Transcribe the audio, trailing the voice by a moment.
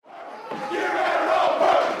Purple,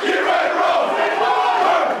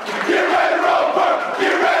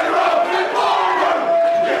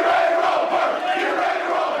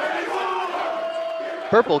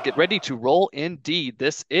 get ready to roll indeed.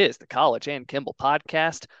 This is the College and Kimball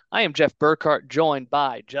podcast. I am Jeff Burkhart, joined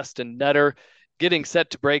by Justin Nutter, getting set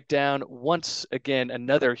to break down once again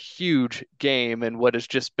another huge game in what has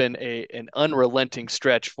just been an unrelenting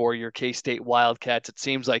stretch for your K-State Wildcats. It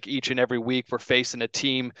seems like each and every week we're facing a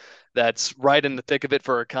team that's right in the thick of it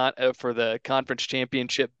for for the conference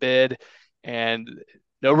championship bid, and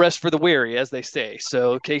no rest for the weary, as they say.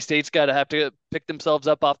 So K-State's got to have to pick themselves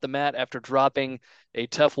up off the mat after dropping a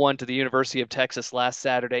tough one to the University of Texas last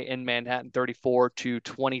Saturday in Manhattan,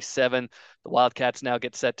 34-27. The Wildcats now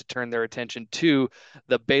get set to turn their attention to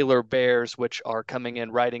the Baylor Bears, which are coming in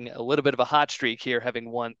riding a little bit of a hot streak here, having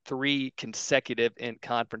won 3 consecutive in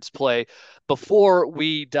conference play. Before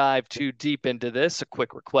we dive too deep into this, a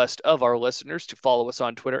quick request of our listeners to follow us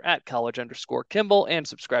on Twitter at college_Kimball and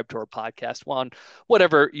subscribe to our podcast on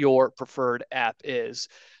whatever your preferred app is.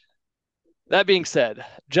 That being said,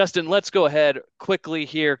 Justin, let's go ahead quickly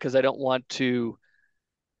here because I don't want to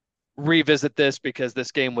revisit this because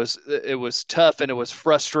this game was tough and it was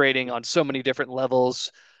frustrating on so many different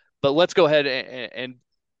levels. But let's go ahead and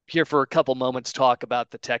here for a couple moments talk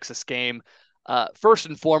about the Texas game. First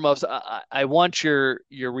and foremost, I want your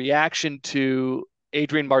reaction to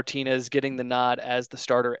Adrian Martinez getting the nod as the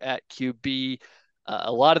starter at QB.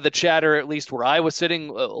 A lot of the chatter, at least where I was sitting,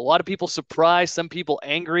 a lot of people surprised, some people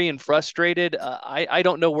angry and frustrated. I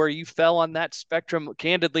don't know where you fell on that spectrum.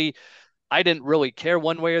 Candidly, I didn't really care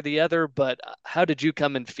one way or the other, but how did you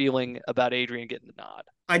come in feeling about Adrian getting the nod?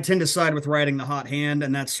 I tend to side with riding the hot hand,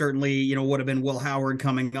 and that certainly, would have been Will Howard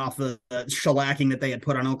coming off the shellacking that they had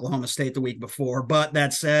put on Oklahoma State the week before. But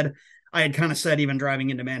that said, I had kind of said even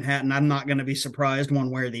driving into Manhattan, I'm not going to be surprised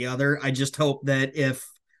one way or the other. I just hope that if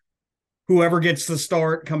whoever gets the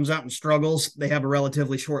start comes out and struggles, they have a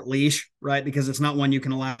relatively short leash, right? Because it's not one you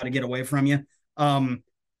can allow to get away from you.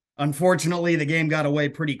 Unfortunately, the game got away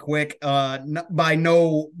pretty quick by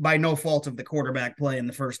no fault of the quarterback play in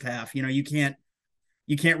the first half. You can't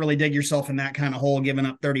really dig yourself in that kind of hole, giving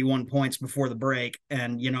up 31 points before the break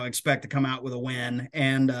and, expect to come out with a win.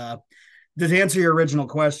 And to answer your original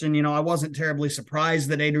question, I wasn't terribly surprised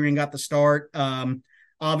that Adrian got the start.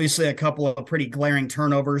 Obviously, a couple of pretty glaring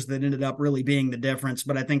turnovers that ended up really being the difference.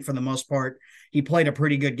 But I think for the most part, he played a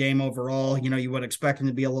pretty good game overall. You would expect him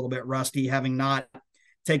to be a little bit rusty, having not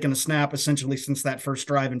taken a snap essentially since that first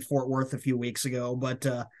drive in Fort Worth a few weeks ago. But,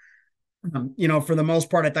 for the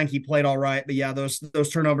most part, I think he played all right. But yeah, those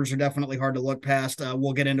turnovers are definitely hard to look past.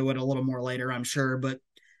 We'll get into it a little more later, I'm sure. But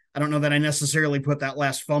I don't know that I necessarily put that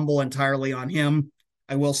last fumble entirely on him.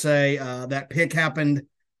 I will say that pick happened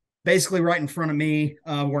basically right in front of me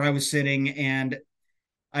where I was sitting. And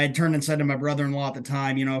I had turned and said to my brother-in-law at the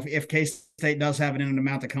time, if K-State does have an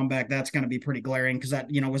amount to come back, that's going to be pretty glaring because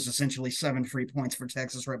that, was essentially 7 free points for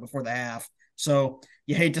Texas right before the half. So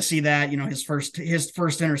you hate to see that, his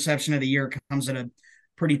first interception of the year comes at a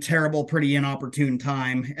pretty terrible, pretty inopportune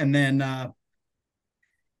time. And then,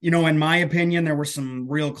 in my opinion, there were some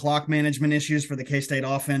real clock management issues for the K-State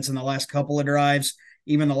offense in the last couple of drives.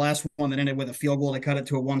 Even the last one that ended with a field goal to cut it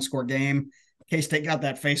to a 1-score game. K-State got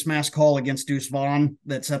that face mask call against Deuce Vaughn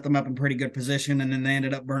that set them up in pretty good position, and then they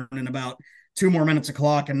ended up burning about 2 more minutes of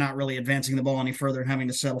clock and not really advancing the ball any further and having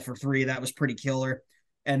to settle for 3. That was pretty killer.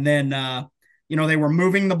 And then, they were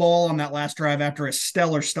moving the ball on that last drive after a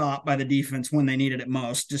stellar stop by the defense when they needed it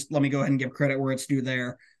most. Just let me go ahead and give credit where it's due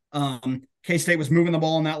there. K-State was moving the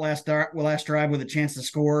ball on that last drive with a chance to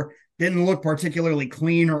score. Didn't look particularly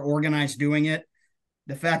clean or organized doing it.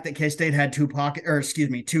 The fact that K-State had 2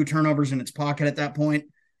 turnovers in its pocket at that point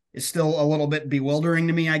is still a little bit bewildering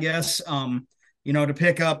to me, I guess. To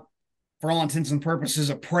pick up, for all intents and purposes,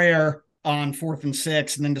 a prayer on 4th and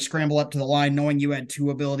 6, and then to scramble up to the line knowing you had 2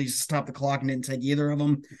 abilities to stop the clock and didn't take either of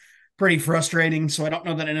them. Pretty frustrating. So I don't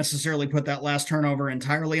know that I necessarily put that last turnover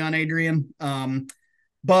entirely on Adrian.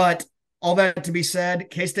 But all that to be said,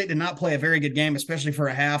 K-State did not play a very good game, especially for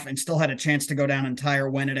a half, and still had a chance to go down and tie or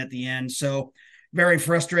win it at the end. So very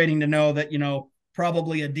frustrating to know that,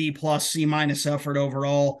 probably a D+, C- effort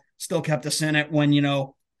overall still kept us in it when,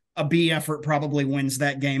 a B effort probably wins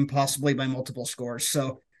that game, possibly by multiple scores.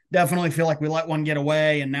 So definitely feel like we let one get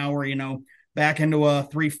away. And now we're, back into a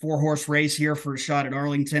 3-4 horse race here for a shot at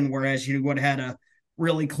Arlington, whereas you would have had a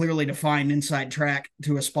really clearly defined inside track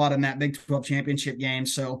to a spot in that Big 12 championship game.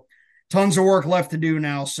 So tons of work left to do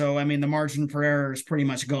now. So, the margin for error is pretty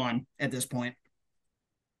much gone at this point.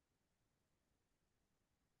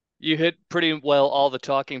 You hit pretty well all the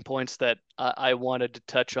talking points that I wanted to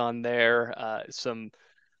touch on there. Some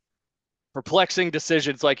perplexing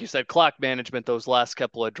decisions, like you said, clock management, those last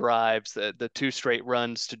couple of drives, the two straight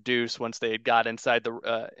runs to deuce once they had got inside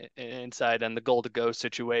the inside and the goal to go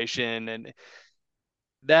situation, and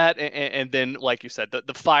that, and then like you said,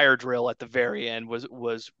 the fire drill at the very end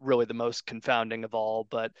was really the most confounding of all.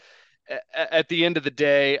 But at the end of the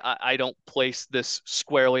day, I don't place this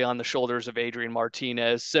squarely on the shoulders of Adrian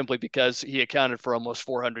Martinez simply because he accounted for almost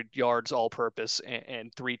 400 yards all purpose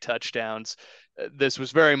and three touchdowns. This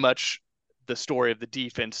was very much the story of the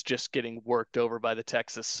defense just getting worked over by the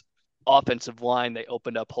Texas offensive line. They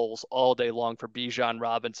opened up holes all day long for Bijan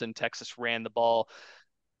Robinson. Texas ran the ball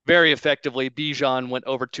very effectively. Bijan went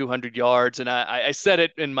over 200 yards, and I said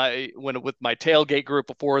it in my when with my tailgate group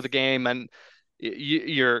before the game, and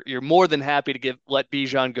you're more than happy to let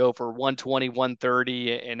Bijan go for 120,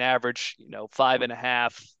 130, and average,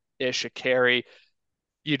 5.5 ish a carry.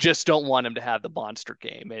 You just don't want him to have the monster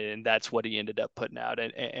game, and that's what he ended up putting out.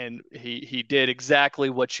 And he did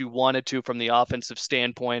exactly what you wanted to from the offensive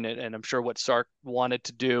standpoint, and I'm sure what Sark wanted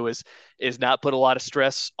to do is not put a lot of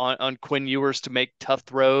stress on Quinn Ewers to make tough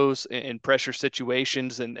throws in pressure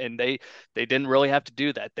situations, and they didn't really have to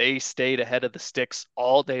do that. They stayed ahead of the sticks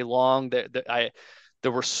all day long.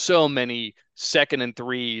 There were so many second and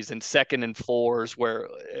threes and second and fours where,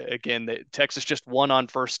 again, Texas just won on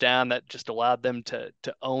first down. That just allowed them to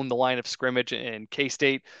own the line of scrimmage. And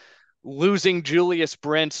K-State losing Julius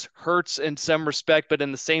Brents hurts in some respect, but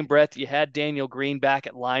in the same breath, you had Daniel Green back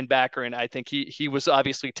at linebacker, and I think he was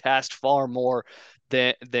obviously tasked far more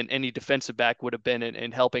than any defensive back would have been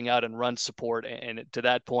in helping out and run support. And to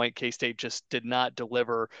that point, K-State just did not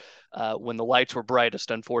deliver when the lights were brightest,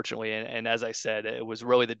 unfortunately. And as I said, it was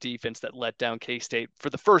really the defense that let down K-State for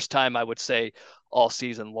the first time, I would say, all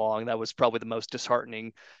season long. That was probably the most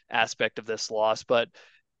disheartening aspect of this loss. But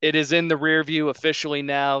it is in the rear view officially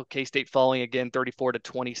now. K-State falling again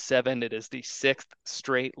 34-27. It is the sixth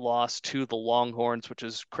straight loss to the Longhorns, which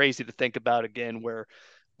is crazy to think about again, where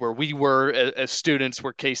we were as students,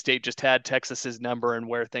 where K-State just had Texas's number, and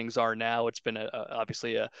where things are now. It's been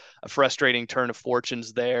obviously a frustrating turn of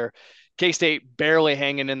fortunes there. K-State barely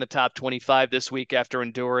hanging in the top 25 this week after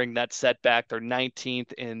enduring that setback. They're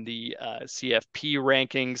 19th in the CFP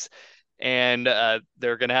rankings, and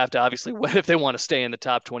they're going to have to obviously win if they want to stay in the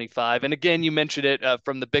top 25. And again, you mentioned it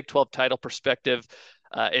from the Big 12 title perspective.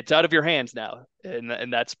 It's out of your hands now,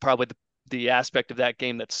 and that's probably the aspect of that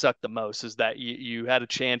game that sucked the most, is that you had a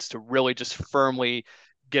chance to really just firmly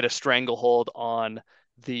get a stranglehold on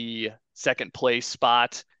the second place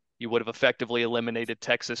spot. You would have effectively eliminated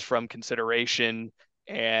Texas from consideration,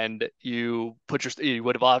 and you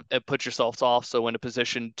would have put yourselves also in a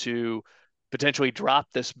position to potentially drop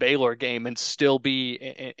this Baylor game and still be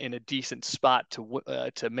in a decent spot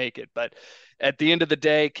to make it. But at the end of the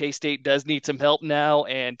day, K-State does need some help now,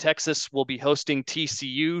 and Texas will be hosting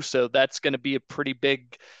TCU, so that's going to be a pretty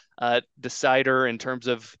big decider in terms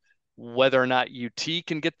of whether or not UT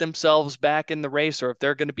can get themselves back in the race, or if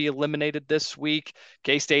they're going to be eliminated this week.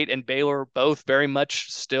 K-State and Baylor both very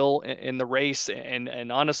much still in the race,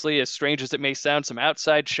 and honestly, as strange as it may sound, some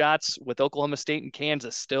outside shots with Oklahoma State and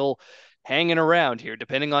Kansas still hanging around here.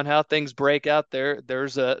 Depending on how things break out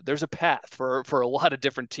there's a path for a lot of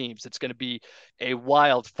different teams. It's going to be a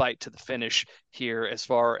wild fight to the finish here as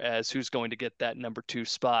far as who's going to get that number 2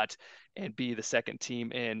 spot and be the second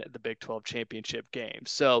team in the Big 12 championship game.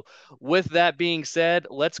 So with that being said,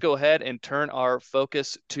 let's go ahead and turn our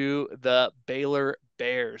focus to the Baylor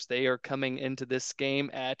Bears. They are coming into this game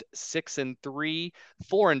at 6-3,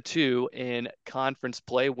 4-2 in conference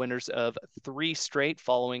play, winners of 3 straight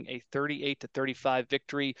following a 38-35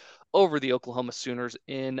 victory over the Oklahoma Sooners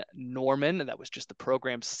in Norman. And that was just the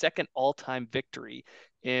program's second all-time victory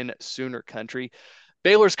in Sooner country.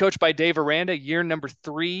 Baylor's coached by Dave Aranda, year number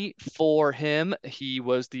 3 for him. He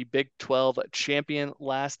was the Big 12 champion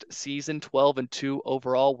last season, 12-2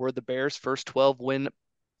 overall, were the Bears' first 12-win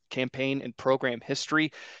campaign in program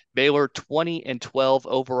history. Baylor 20-12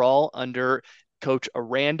 overall under Coach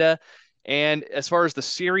Aranda. And as far as the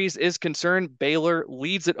series is concerned, Baylor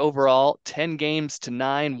leads it overall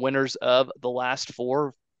 10-9, winners of the last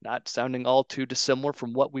 4. Not sounding all too dissimilar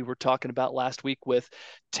from what we were talking about last week with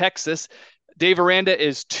Texas. Dave Aranda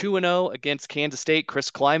is 2-0 against Kansas State.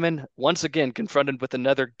 Chris Kleiman, once again, confronted with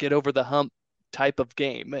another get over the hump type of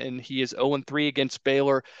game. And he is 0-3 against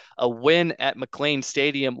Baylor. A win at McLean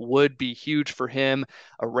Stadium would be huge for him.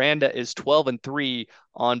 Aranda is 12-3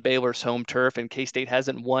 on Baylor's home turf, and K-State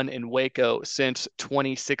hasn't won in Waco since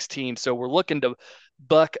 2016. So we're looking to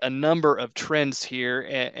buck a number of trends here.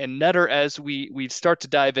 And Nutter, as we start to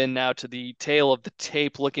dive in now to the tail of the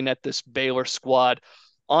tape, looking at this Baylor squad,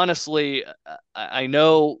 honestly, I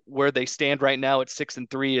know where they stand right now at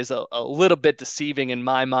 6-3 is a little bit deceiving in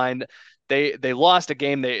my mind. They lost a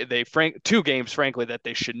game, two games, frankly, that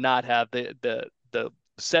they should not have. The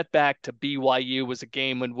setback to BYU was a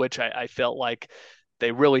game in which I felt like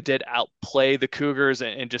they really did outplay the Cougars,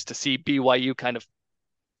 and just to see BYU kind of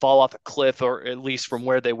fall off a cliff, or at least from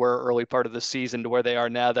where they were early part of the season to where they are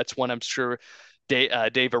now, that's one I'm sure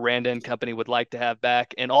Dave Aranda and company would like to have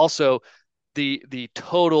back. And also the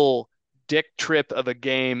total dick trip of a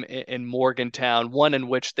game in Morgantown, one in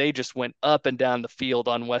which they just went up and down the field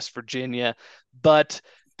on West Virginia. But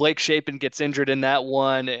Blake Shapen gets injured in that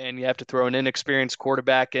one, and you have to throw an inexperienced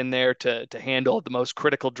quarterback in there to handle the most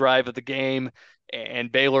critical drive of the game.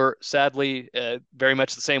 And Baylor, sadly, very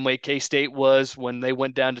much the same way K-State was when they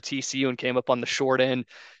went down to TCU and came up on the short end.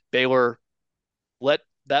 Baylor let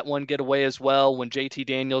that one get away as well when JT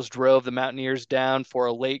Daniels drove the Mountaineers down for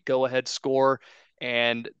a late go-ahead score.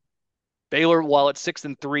 And Baylor, while at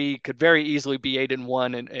 6-3, could very easily be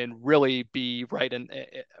 8-1 and really be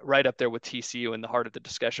right up there with TCU in the heart of the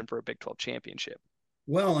discussion for a Big 12 championship.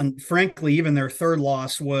 Well, and frankly, even their third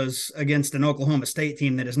loss was against an Oklahoma State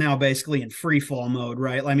team that is now basically in free fall mode,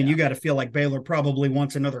 right? I mean, you got to feel like Baylor probably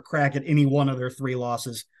wants another crack at any one of their three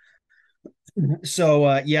losses.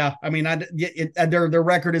 So, yeah, I mean, their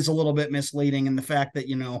record is a little bit misleading in the fact that,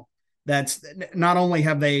 that's not only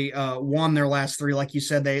have they won their last three, like you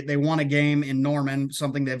said, they won a game in Norman,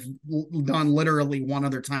 something they've done literally one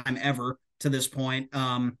other time ever to this point.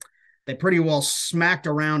 They pretty well smacked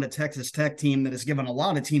around a Texas Tech team that has given a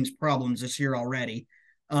lot of teams problems this year already.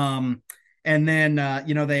 And then,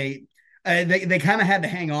 they kind of had to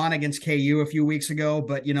hang on against KU a few weeks ago,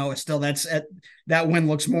 but, still that win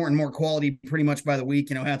looks more and more quality pretty much by the week.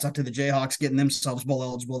 Hats off to the Jayhawks getting themselves bowl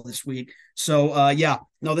eligible this week. So,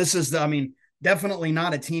 this is, definitely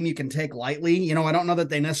not a team you can take lightly. I don't know that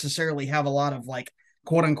they necessarily have a lot of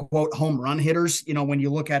quote unquote home run hitters, when you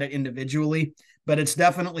look at it individually, but it's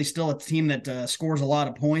definitely still a team that scores a lot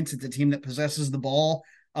of points. It's a team that possesses the ball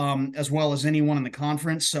as well as anyone in the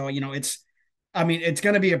conference. So, it's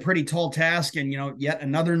going to be a pretty tall task, and, yet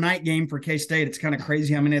another night game for K-State. It's kind of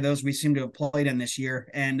crazy how many of those we seem to have played in this year,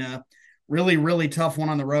 and really, really tough one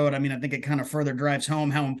on the road. I think it kind of further drives home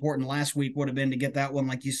how important last week would have been to get that one.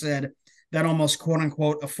 Like you said, that almost quote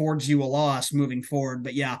unquote affords you a loss moving forward.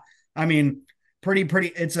 But yeah,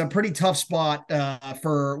 it's a pretty tough spot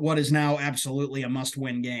for what is now absolutely a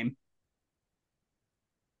must-win game.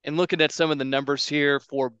 And looking at some of the numbers here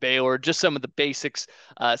for Baylor, just some of the basics.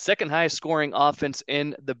 Second highest scoring offense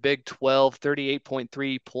in the Big 12,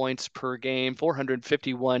 38.3 points per game,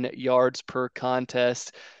 451 yards per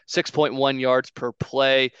contest, 6.1 yards per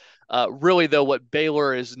play. Really, though, what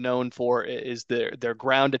Baylor is known for is their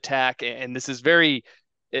ground attack. And this is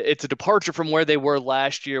it's a departure from where they were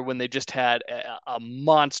last year when they just had a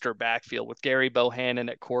monster backfield with Gary Bohannon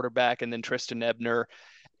at quarterback and then Tristan Ebner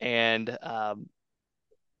and Abram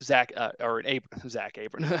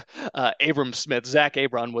Smith. Zach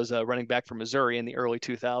Abron was a running back from Missouri in the early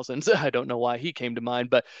 2000s. I don't know why he came to mind,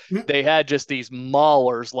 but they had just these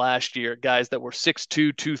maulers last year, guys that were 6'2",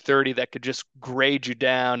 230 that could just grade you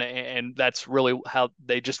down. And that's really how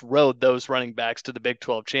they just rode those running backs to the Big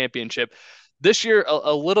 12 championship. This year,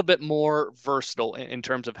 a little bit more versatile in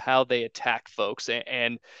terms of how they attack folks.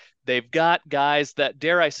 And they've got guys that,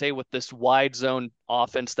 dare I say, with this wide zone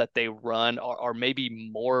offense that they run are maybe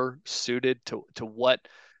more suited to what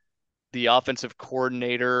the offensive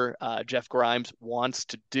coordinator, Jeff Grimes, wants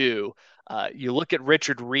to do. You look at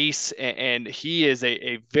Richard Reese, and he is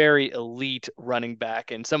a very elite running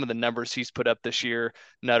back, and some of the numbers he's put up this year,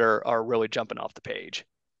 Nutter, are really jumping off the page.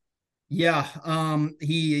 Yeah,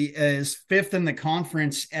 he is fifth in the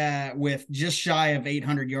conference with just shy of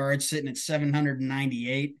 800 yards, sitting at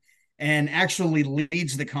 798, and actually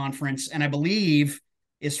leads the conference, and I believe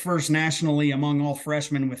is first nationally among all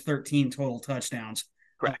freshmen with 13 total touchdowns.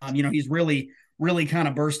 Correct. He's really, really kind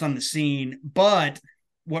of burst on the scene, but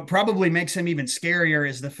what probably makes him even scarier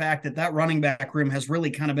is the fact that running back room has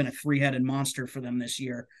really kind of been a three-headed monster for them this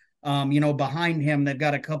year. Behind him, they've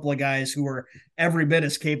got a couple of guys who are every bit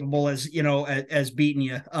as capable as beating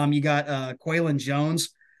you. You got Quaylen Jones,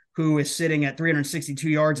 who is sitting at 362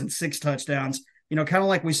 yards and 6 touchdowns. Kind of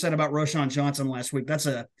like we said about Roschon Johnson last week. That's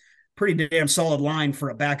a pretty damn solid line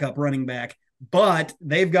for a backup running back. but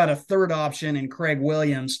they've got a third option in Craig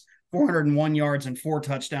Williams, 401 yards and 4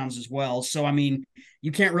 touchdowns as well. So, I mean,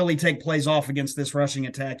 you can't really take plays off against this rushing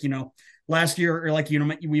attack. Last year, or like,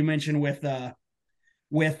 we mentioned with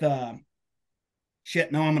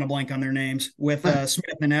shit, now I'm going to blank on their names with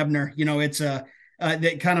Smith and Ebner. It's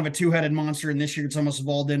kind of a two-headed monster, and this year it's almost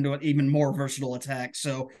evolved into an even more versatile attack.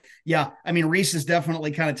 So, yeah, I mean, Reese has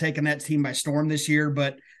definitely kind of taken that team by storm this year,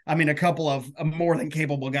 but I mean, a couple of more than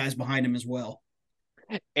capable guys behind him as well.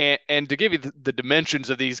 And to give you the dimensions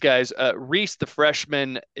of these guys, Reese, the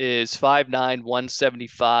freshman, is 5'9",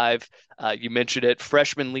 175. You mentioned it,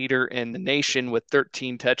 freshman leader in the nation with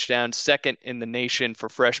 13 touchdowns, second in the nation for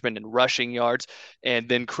freshmen in rushing yards. And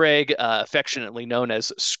then Craig, affectionately known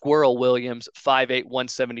as Squirrel Williams, 5'8",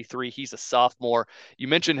 173. He's a sophomore. You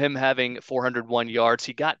mentioned him having 401 yards.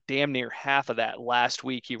 He got damn near half of that last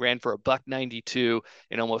week. He ran for a $192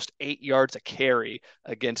 and almost 8 yards a carry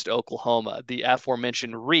against Oklahoma. The aforementioned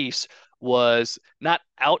Reese was not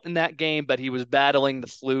out in that game, but he was battling the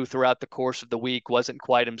flu throughout the course of the week, wasn't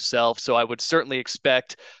quite himself. So I would certainly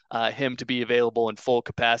expect him to be available in full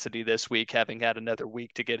capacity this week, having had another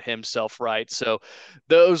week to get himself right. So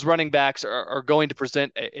those running backs are going to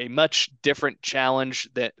present a much different challenge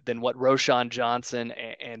than what Roschon Johnson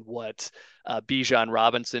and what Bijan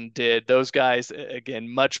Robinson did. Those guys, again,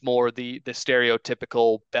 much more the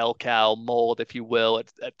stereotypical bell cow mold, if you will,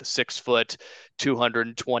 at the 6 foot,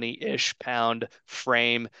 220-ish pound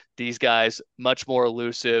frame. These guys, much more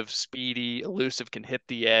elusive, speedy, elusive, can hit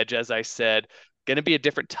the edge, as I said. Going to be a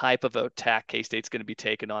different type of attack K-State's going to be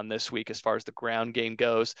taking on this week as far as the ground game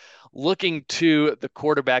goes. Looking to the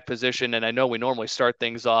quarterback position, and I know we normally start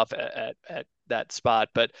things off at that spot,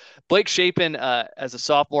 but Blake Shapen, as a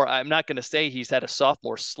sophomore, I'm not going to say he's had a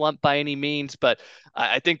sophomore slump by any means, but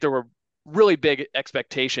I think there were really big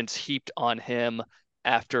expectations heaped on him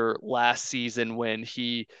after last season when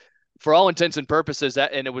he, for all intents and purposes,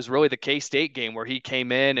 and it was really the K-State game where he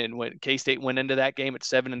came in, and when K-State went into that game at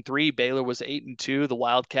 7-3, Baylor was 8-2. The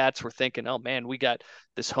Wildcats were thinking, oh man, we got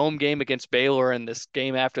this home game against Baylor and this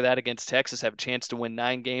game after that against Texas, have a chance to win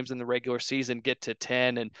 9 games in the regular season, get to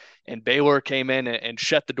 10. And Baylor came in and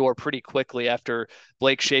shut the door pretty quickly after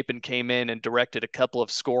Blake Shapen came in and directed a couple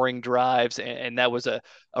of scoring drives. And that was a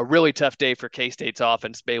really tough day for K-State's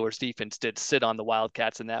offense. Baylor's defense did sit on the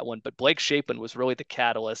Wildcats in that one, but Blake Shapen was really the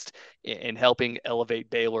catalyst in helping elevate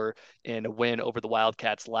Baylor in a win over the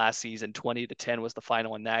Wildcats last season. 20-10 was the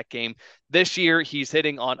final in that game. This year, he's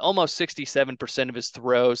hitting on almost 67% of his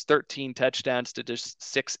throws, 13 touchdowns to just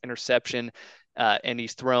 6 interception. And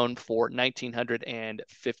he's thrown for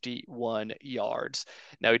 1,951 yards.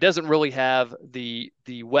 Now, he doesn't really have the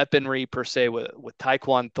weaponry per se with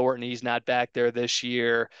Tyquan Thornton. He's not back there this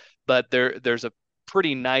year, but there's a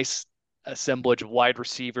pretty nice assemblage of wide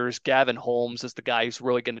receivers. Gavin Holmes is the guy who's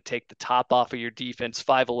really going to take the top off of your defense.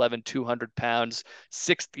 5'11", 200 pounds,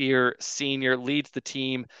 6th-year senior, leads the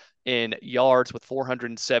team in yards with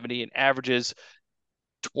 470 and averages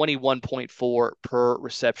 21.4 per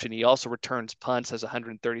reception. He also returns punts, has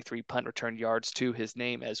 133 punt return yards to his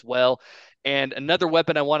name as well. And another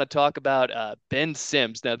weapon I want to talk about, Ben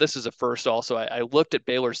Sims. Now, this is a first also. I looked at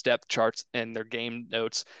Baylor's depth charts and their game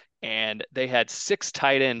notes, and they had 6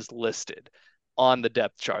 tight ends listed on the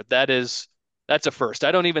depth chart. That's a first.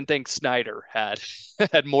 I don't even think Snyder had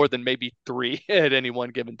more than maybe 3 at any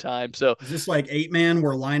one given time. So is this like 8-man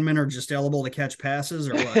where linemen are just eligible to catch passes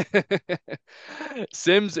or what?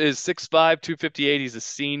 Sims is 6'5", 258. He's a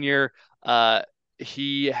senior.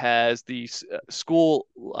 He has the school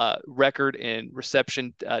record in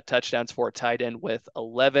reception touchdowns for a tight end with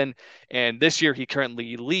 11. And this year he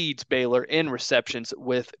currently leads Baylor in receptions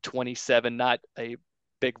with 27. Not a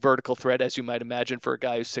big vertical threat, as you might imagine, for a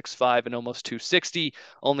guy who's 6'5" and almost 260,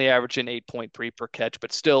 only averaging 8.3 per catch,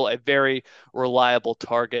 but still a very reliable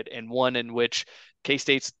target, and one in which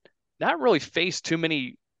K-State's not really faced too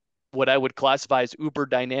many what I would classify as uber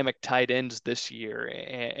dynamic tight ends this year.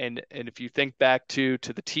 And if you think back to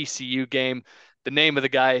the TCU game, the name of the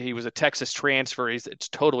guy, he was a Texas transfer. It's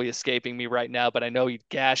totally escaping me right now, but I know he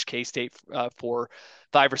gashed K-State for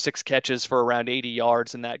 5 or 6 catches for around 80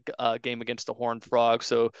 yards in that game against the Horned Frogs.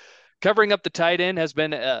 So covering up the tight end has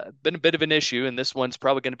been a bit of an issue, and this one's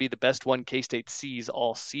probably going to be the best one K-State sees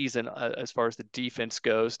all season as far as the defense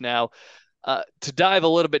goes. Now, to dive a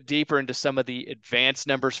little bit deeper into some of the advanced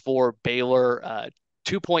numbers for Baylor,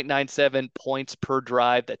 2.97 points per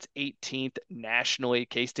drive. That's 18th nationally.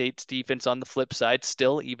 K-State's defense on the flip side,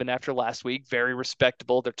 still, even after last week, very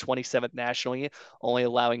respectable. They're 27th nationally, only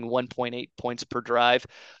allowing 1.8 points per drive.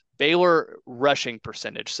 Baylor rushing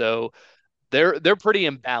percentage. So they're pretty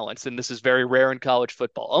imbalanced, and this is very rare in college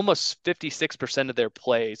football. Almost 56% of their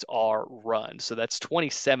plays are runs, so that's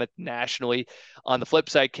 27th nationally. On the flip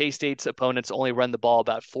side, K-State's opponents only run the ball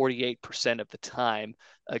about 48% of the time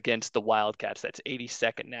against the Wildcats. That's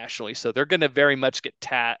 82nd nationally, so they're going to very much get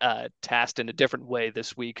tasked in a different way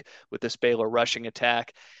this week with this Baylor rushing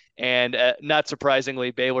attack. And not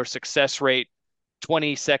surprisingly, Baylor's success rate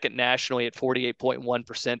 22nd nationally at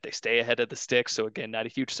 48.1%. They stay ahead of the sticks. So again, not a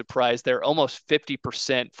huge surprise. They're almost 50%,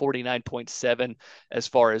 49.7 as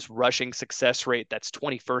far as rushing success rate. That's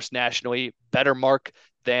 21st nationally, better mark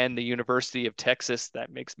than the University of Texas.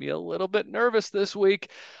 That makes me a little bit nervous this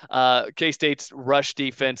week. K-State's rush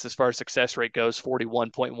defense, as far as success rate goes,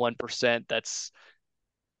 41.1%. That's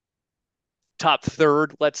top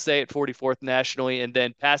third, let's say, at 44th nationally. And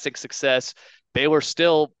then passing success, Baylor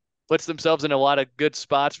still puts themselves in a lot of good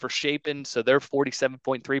spots for Shapen. So they're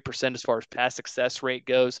 47.3% as far as pass success rate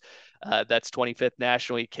goes. That's 25th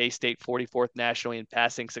nationally. K-State 44th nationally in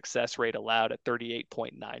passing success rate allowed at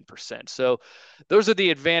 38.9%. So those are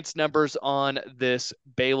the advanced numbers on this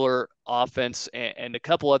Baylor offense, and a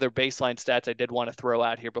couple other baseline stats I did want to throw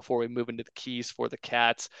out here before we move into the keys for the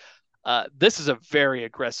Cats. This is a very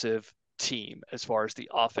aggressive team as far as the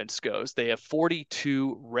offense goes. They have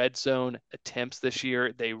 42 red zone attempts this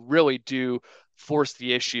year. They really do force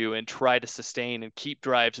the issue and try to sustain and keep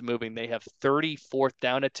drives moving. They have 30 fourth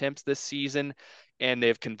down attempts this season, and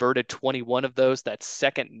they've converted 21 of those. That's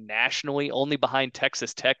second nationally, only behind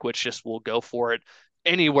Texas Tech, which just will go for it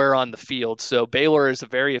anywhere on the field. So Baylor is a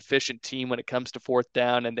very efficient team when it comes to fourth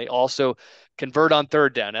down, and they also convert on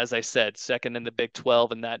third down. As I said, second in the Big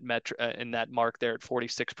 12 in that in that mark there at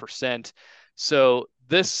 46%. So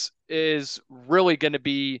this is really going to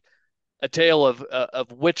be a tale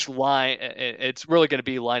of which line. It's really going to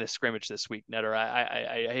be line of scrimmage this week, Nutter.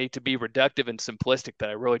 I hate to be reductive and simplistic, but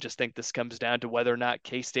I really just think this comes down to whether or not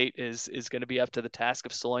K-State is going to be up to the task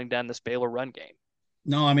of slowing down this Baylor run game.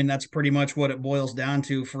 No, I mean that's pretty much what it boils down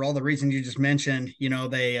to for all the reasons you just mentioned.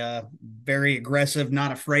 They very aggressive,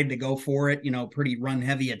 not afraid to go for it, pretty run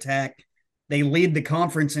heavy attack. They lead the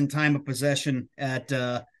conference in time of possession at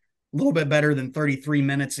a little bit better than 33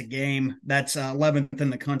 minutes a game. That's 11th in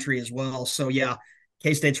the country as well. So yeah,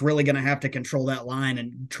 K-State's really going to have to control that line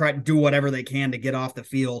and try to do whatever they can to get off the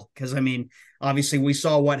field. Because, I mean, obviously we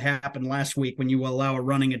saw what happened last week when you allow a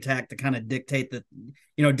running attack to kind of dictate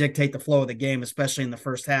the flow of the game, especially in the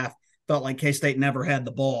first half. Felt like K-State never had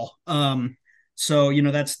the ball. So,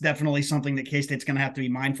 that's definitely something that K-State's going to have to be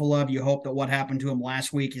mindful of. You hope that what happened to them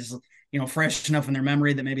last week is, fresh enough in their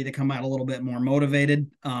memory that maybe they come out a little bit more motivated.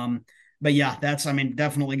 But yeah, that's,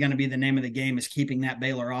 definitely going to be the name of the game, is keeping that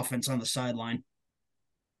Baylor offense on the sideline.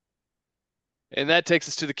 And that takes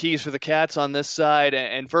us to the keys for the Cats on this side.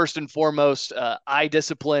 And first and foremost, eye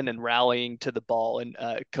discipline and rallying to the ball. And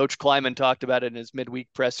Coach Kleiman talked about it in his midweek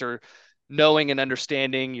presser. Knowing and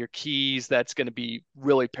understanding your keys, that's going to be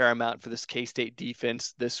really paramount for this K-State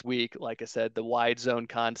defense this week. Like I said, the wide zone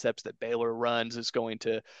concepts that Baylor runs is going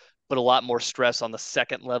to put a lot more stress on the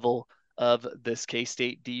second level of this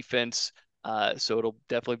K-State defense. So it'll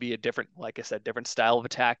definitely be a different, like I said, different style of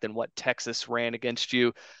attack than what Texas ran against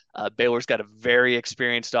you. Baylor's got a very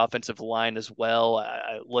experienced offensive line as well.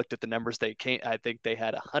 I looked at the numbers. I think they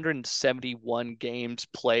had 171 games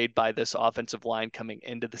played by this offensive line coming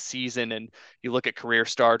into the season. And you look at career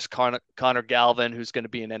starts, Connor Galvin, who's going to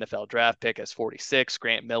be an NFL draft pick, as 46,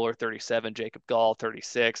 Grant Miller, 37, Jacob Gall,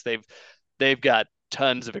 36. They've got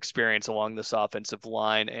tons of experience along this offensive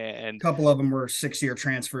line, and a couple of them were 6-year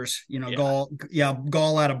transfers. Yeah.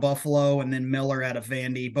 Gall out of Buffalo and then Miller out of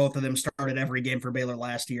Vandy. Both of them started every game for Baylor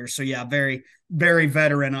last year. So yeah, very, very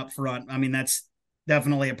veteran up front. That's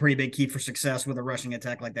definitely a pretty big key for success with a rushing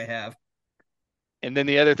attack like they have. And then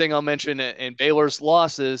the other thing I'll mention in Baylor's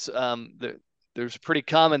losses, there's a pretty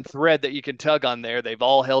common thread that you can tug on there. They've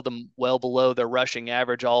all held them well below their rushing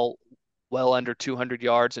average, all well under 200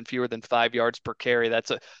 yards and fewer than 5 yards per carry.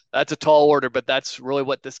 That's a tall order, but that's really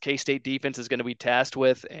what this K-State defense is going to be tasked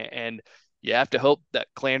with. And you have to hope that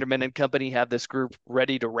Klanderman and company have this group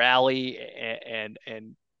ready to rally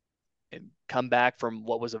and come back from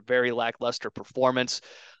what was a very lackluster performance.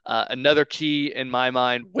 Another key in my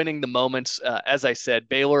mind, winning the moments. As I said,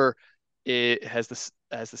 Baylor has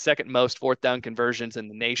the second most fourth down conversions in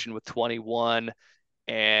the nation with 21.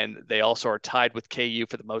 And they also are tied with KU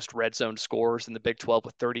for the most red zone scores in the Big 12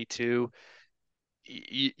 with 32.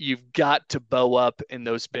 You've got to bow up in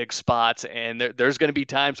those big spots, and there's going to be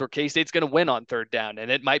times where K-State's going to win on third down,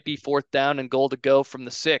 and it might be fourth down and goal to go from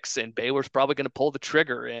the 6, and Baylor's probably going to pull the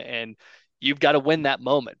trigger, and you've got to win that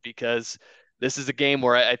moment, because this is a game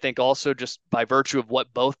where I think also just by virtue of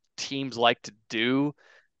what both teams like to do,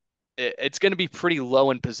 it's going to be pretty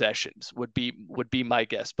low in possessions would be my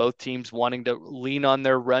guess. Both teams wanting to lean on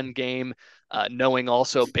their run game, knowing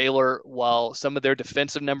also Baylor, while some of their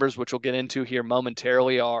defensive numbers, which we'll get into here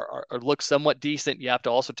momentarily, are look somewhat decent. You have to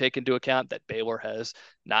also take into account that Baylor has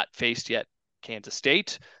not faced yet Kansas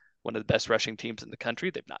State, one of the best rushing teams in the country.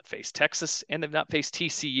 They've not faced Texas, and they've not faced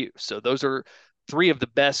TCU. So those are three of the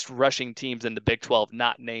best rushing teams in the Big 12,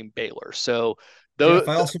 not named Baylor. So though, Jeff,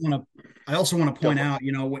 I also want to go point for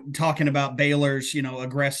it. out, talking about Baylor's,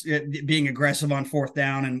 being aggressive on fourth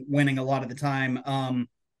down and winning a lot of the time.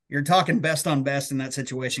 You're talking best on best in that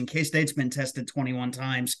situation. K-State's been tested 21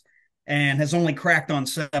 times and has only cracked on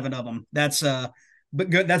 7 of them. But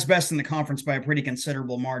good. That's best in the conference by a pretty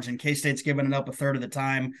considerable margin. K-State's given it up a third of the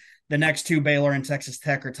time. The next two, Baylor and Texas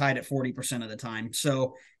Tech, are tied at 40% of the time.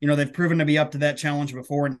 So, they've proven to be up to that challenge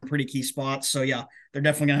before in pretty key spots. So, yeah, they're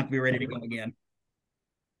definitely going to have to be ready to go again.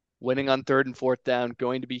 Winning on third and fourth down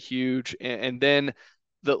going to be huge. And then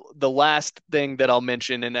the last thing that I'll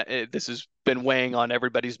mention, and this has been weighing on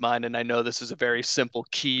everybody's mind, and I know this is a very simple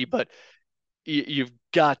key, but you've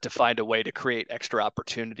got to find a way to create extra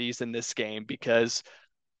opportunities in this game because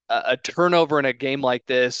a turnover in a game like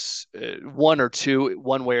this, one or two,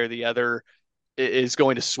 one way or the other, is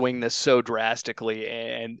going to swing this so drastically.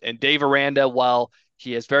 And Dave Aranda, while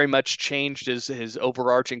he has very much changed his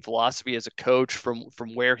overarching philosophy as a coach from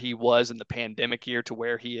where he was in the pandemic year to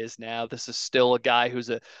where he is now, this is still a guy who's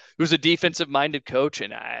a defensive minded coach,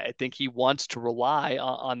 and I think he wants to rely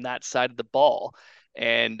on that side of the ball.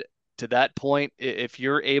 And to that point, if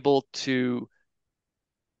you're able to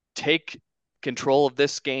take control of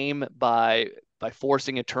this game by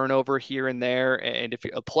forcing a turnover here and there, and if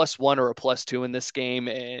a +1 or a +2 in this game,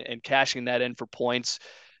 and cashing that in for points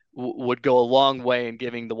would go a long way in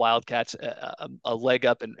giving the Wildcats a leg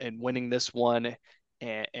up and winning this one.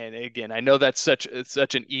 And again, I know that's such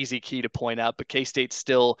an easy key to point out, but K-State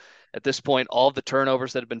still, at this point, all of the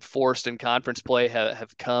turnovers that have been forced in conference play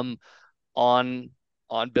have come on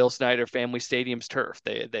Bill Snyder Family Stadium's turf.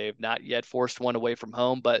 They have not yet forced one away from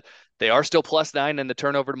home, but they are still +9 in the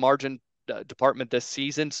turnover margin department this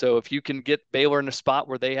season. So if you can get Baylor in a spot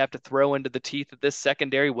where they have to throw into the teeth of this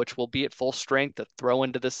secondary, which will be at full strength, to throw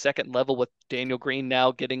into the second level with Daniel Green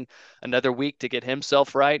now getting another week to get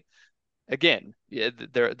himself right. Again, yeah,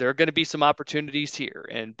 there are going to be some opportunities here,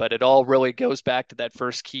 but it all really goes back to that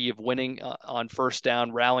first key of winning on first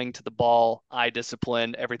down, rallying to the ball, eye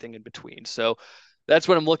discipline, everything in between. So that's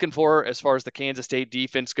what I'm looking for as far as the Kansas State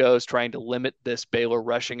defense goes, trying to limit this Baylor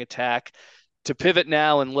rushing attack. To pivot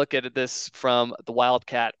now and look at this from the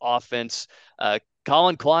Wildcat offense,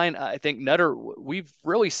 Colin Klein, I think Nutter, we've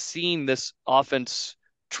really seen this offense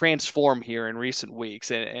transform here in recent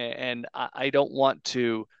weeks, and I don't want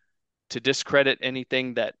to discredit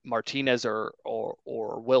anything that Martinez or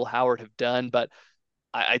Will Howard have done, but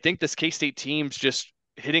I think this K-State team's just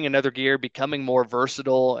hitting another gear, becoming more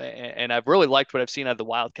versatile, and I've really liked what I've seen out of the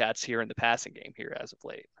Wildcats here in the passing game here as of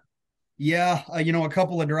late. Yeah, a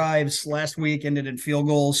couple of drives last week ended in field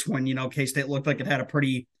goals when K-State looked like it had a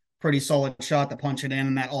pretty solid shot to punch it in,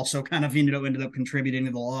 and that also kind of ended up contributing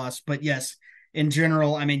to the loss. But yes, in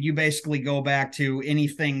general, I mean, you basically go back to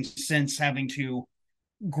anything since having to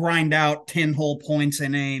grind out 10 whole points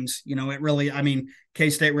in Ames. It really, I mean,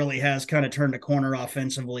 K-State really has kind of turned a corner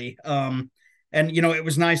offensively. And it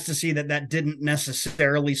was nice to see that didn't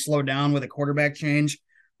necessarily slow down with a quarterback change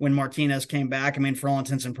when Martinez came back. I mean, for all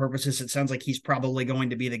intents and purposes, it sounds like he's probably going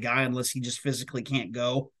to be the guy unless he just physically can't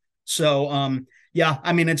go. So, yeah,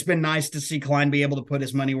 I mean, it's been nice to see Klein be able to put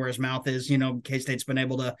his money where his mouth is. K-State's been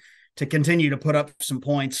able to continue to put up some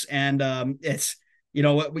points, and it's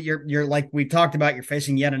what you're like we talked about. You're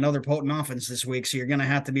facing yet another potent offense this week, so you're going to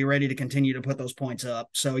have to be ready to continue to put those points up.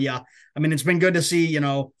 So, yeah, I mean, it's been good to see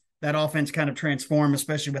that offense kind of transform,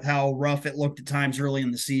 especially with how rough it looked at times early in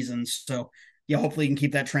the season. So, yeah, hopefully you can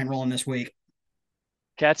keep that trend rolling this week.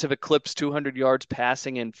 Cats have eclipsed 200 yards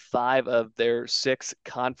passing in 5 of their 6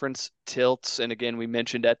 conference tilts. And again, we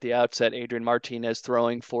mentioned at the outset, Adrian Martinez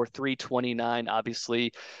throwing for 329,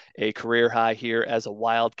 obviously a career high here as a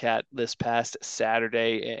Wildcat this past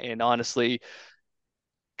Saturday. And honestly,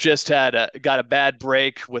 just got a bad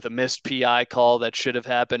break with a missed PI call that should have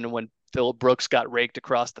happened when Phillip Brooks got raked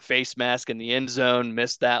across the face mask in the end zone,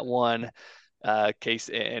 missed that one. case,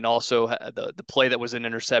 and also the play that was an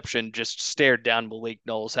interception just stared down Malik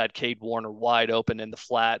Knowles, had Cade Warner wide open in the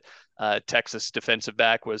flat. Texas defensive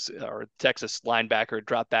back or Texas linebacker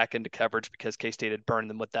dropped back into coverage because K-State had burned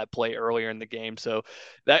them with that play earlier in the game. So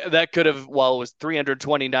that could have, while it was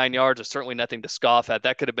 329 yards, is certainly nothing to scoff at.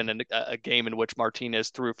 That could have been a game in which Martinez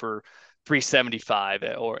threw for 375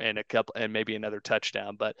 or in a couple and maybe another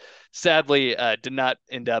touchdown, but sadly did not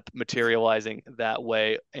end up materializing that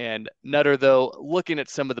way. And Nutter, though, looking at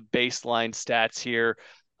some of the baseline stats here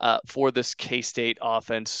for this K-State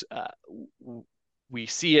offense, we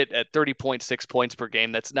see it at 30.6 points per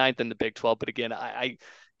game. That's ninth in the Big 12. But again,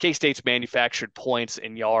 K-State's manufactured points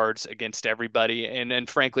and yards against everybody. And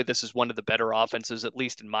frankly, this is one of the better offenses, at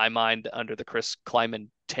least in my mind, under the Chris Klieman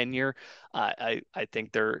tenure. I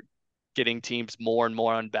think they're getting teams more and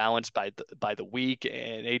more unbalanced by the week.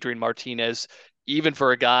 And Adrian Martinez, even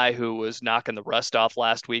for a guy who was knocking the rust off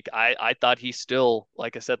last week, I thought he still,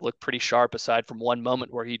 like I said, looked pretty sharp, aside from one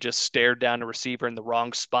moment where he just stared down a receiver in the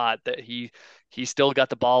wrong spot. That he still got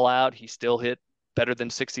the ball out. He still hit better than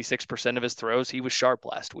 66% of his throws. He was sharp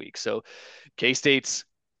last week. So K-State's,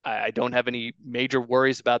 I don't have any major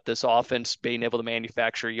worries about this offense being able to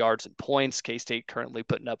manufacture yards and points. K-State currently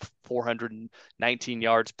putting up 419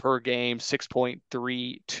 yards per game,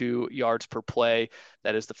 6.32 yards per play.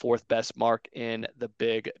 That is the fourth best mark in the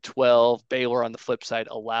Big 12. Baylor, on the flip side,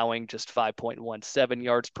 allowing just 5.17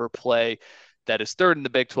 yards per play. That is third in the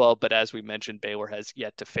Big 12. But as we mentioned, Baylor has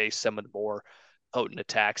yet to face some of the more potent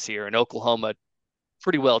attacks here. And Oklahoma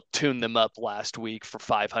pretty well tuned them up last week for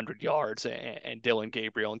 500 yards, and Dillon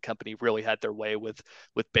Gabriel and company really had their way with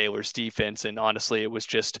Baylor's defense. And honestly, it was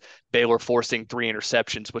just Baylor forcing 3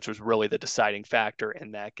 interceptions, which was really the deciding factor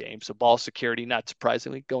in that game. So ball security, not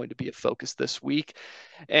surprisingly, going to be a focus this week.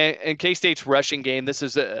 And K-State's rushing game, this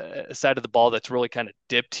is a side of the ball that's really kind of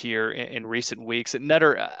dipped here in recent weeks. And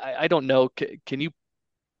Nutter, I don't know, can you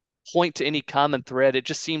point to any common thread? It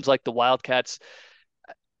just seems like the Wildcats,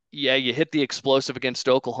 yeah, you hit the explosive against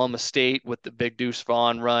Oklahoma State with the big Deuce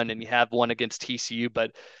Vaughn run, and you have one against TCU,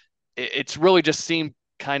 but it's really just seemed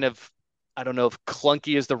kind of, I don't know if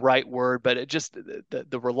clunky is the right word, but it just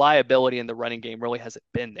the reliability in the running game really hasn't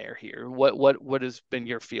been there here. What has been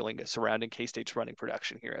your feeling surrounding K-State's running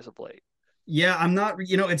production here as of late? Yeah, I'm not,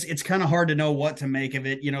 it's kind of hard to know what to make of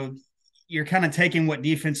it. You're kind of taking what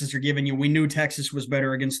defenses are giving you. We knew Texas was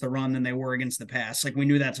better against the run than they were against the pass. Like, we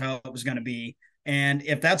knew that's how it was going to be. And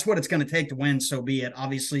if that's what it's going to take to win, so be it.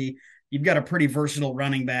 Obviously, you've got a pretty versatile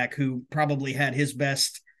running back who probably had his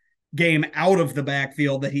best game out of the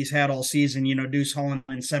backfield that he's had all season. Deuce Holland,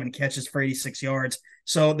 7 catches for 86 yards.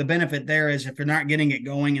 So the benefit there is, if they're not getting it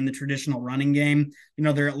going in the traditional running game,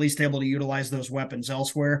 they're at least able to utilize those weapons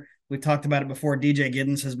elsewhere. We've talked about it before. DJ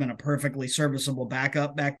Giddens has been a perfectly serviceable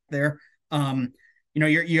backup back there.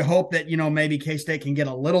 You hope that, maybe K-State can get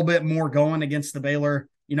a little bit more going against the Baylor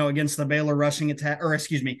rushing attack, or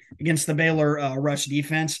excuse me, against the Baylor rush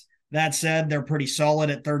defense. That said, they're pretty solid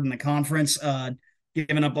at third in the conference,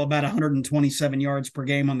 giving up about 127 yards per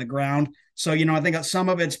game on the ground. So, I think some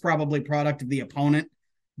of it's probably product of the opponent,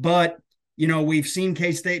 but, we've seen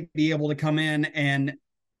K-State be able to come in and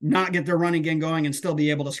not get their running game going and still be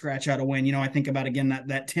able to scratch out a win. I think about, again,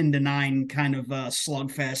 that 10-9 kind of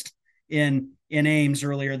slugfest in Ames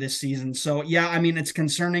earlier this season. So, yeah, I mean, it's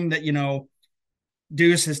concerning that,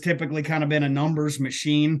 Deuce has typically kind of been a numbers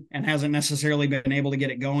machine and hasn't necessarily been able to get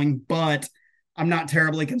it going. But I'm not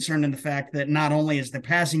terribly concerned in the fact that not only is the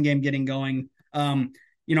passing game getting going,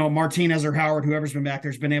 Martinez or Howard, whoever's been back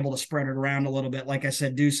there, has been able to spread it around a little bit. Like I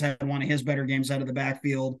said, Deuce had one of his better games out of the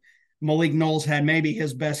backfield. Malik Knowles had maybe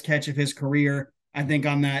his best catch of his career, I think,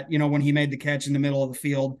 on that, when he made the catch in the middle of the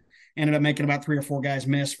field, ended up making about 3 or 4 guys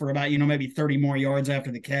miss for about, maybe 30 more yards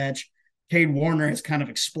after the catch. Cade Warner has kind of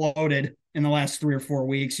exploded in the last 3 or 4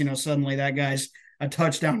 weeks. Suddenly that guy's a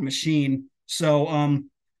touchdown machine. So,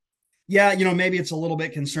 yeah, maybe it's a little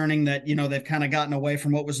bit concerning that, they've kind of gotten away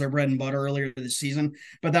from what was their bread and butter earlier this season,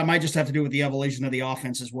 but that might just have to do with the evolution of the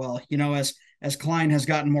offense as well. As Klein has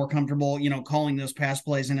gotten more comfortable, calling those pass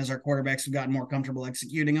plays, and as our quarterbacks have gotten more comfortable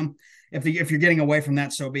executing them, if you're getting away from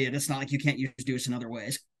that, so be it. It's not like you can't use Deuce in other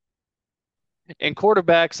ways. And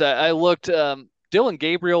quarterbacks, I looked, Dillon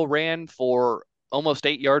Gabriel ran for almost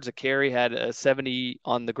 8 yards a carry, had a 70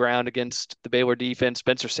 on the ground against the Baylor defense.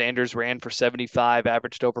 Spencer Sanders ran for 75,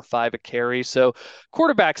 averaged over 5 a carry. So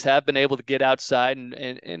quarterbacks have been able to get outside,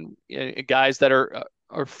 and guys that are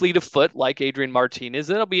fleet of foot like Adrian Martinez.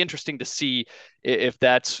 It'll be interesting to see if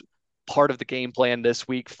that's part of the game plan this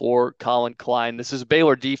week for Collin Klein. This is a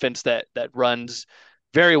Baylor defense that runs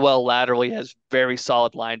very well laterally, has very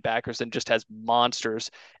solid linebackers, and just has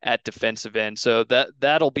monsters at defensive end. So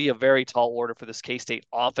that'll be a very tall order for this K-State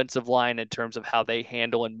offensive line in terms of how they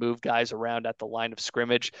handle and move guys around at the line of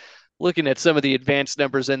scrimmage. Looking at some of the advanced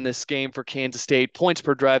numbers in this game for Kansas State, points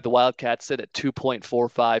per drive, the Wildcats sit at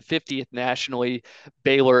 2.45, 50th nationally.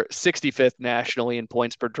 Baylor 65th nationally in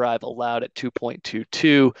points per drive allowed at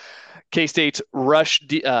 2.22. K-State's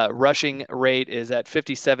rushing rate is at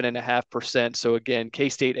 57.5%. So again,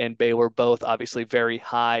 K-State and Baylor both obviously very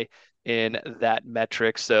high in that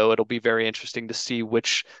metric. So it'll be very interesting to see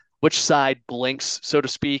which side blinks, so to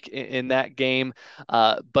speak, in that game.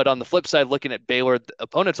 But on the flip side, looking at Baylor, the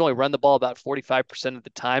opponents only run the ball about 45% of the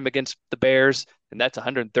time against the Bears, and that's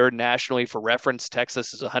 103rd nationally. For reference,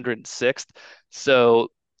 Texas is 106th. So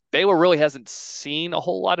Baylor really hasn't seen a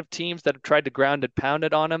whole lot of teams that have tried to ground and pound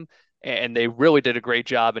it on them. And they really did a great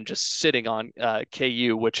job in just sitting on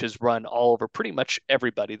KU, which has run all over pretty much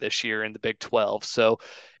everybody this year in the Big 12. So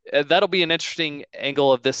that'll be an interesting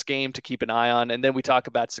angle of this game to keep an eye on. And then we talk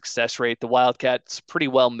about success rate. The Wildcats pretty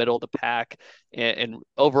well middle of the pack, and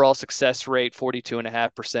overall success rate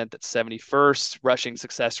 42.5%. That's 71st. Rushing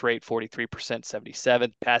success rate 43%,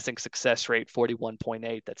 77th. Passing success rate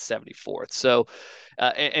 41.8. That's 74th. So,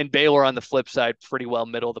 and Baylor on the flip side, pretty well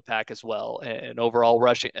middle of the pack as well. And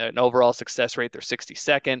overall success rate, they're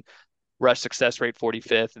 62nd. Rush success rate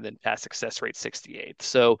 45th, and then pass success rate 68th.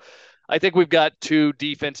 So I think we've got two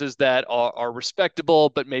defenses that are respectable,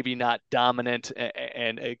 but maybe not dominant.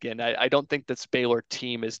 And again, I don't think this Baylor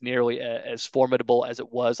team is nearly as formidable as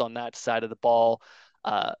it was on that side of the ball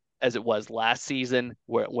as it was last season,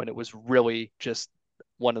 when it was really just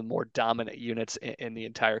one of the more dominant units in the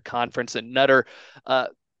entire conference. And Nutter,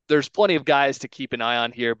 there's plenty of guys to keep an eye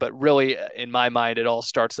on here, but really, in my mind, it all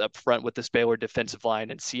starts up front with this Baylor defensive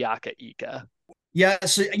line and Siaka Ika. Yeah,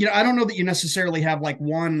 so I don't know that you necessarily have like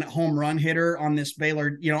one home run hitter on this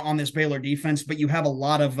Baylor, on this Baylor defense, but you have a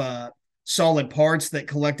lot of solid parts that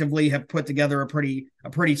collectively have put together a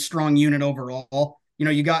pretty strong unit overall.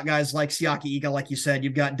 You got guys like Siaki Ika, like you said.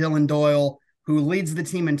 You've got Dylan Doyle, who leads the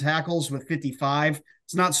team in tackles with 55.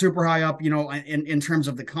 It's not super high up, in terms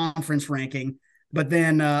of the conference ranking. But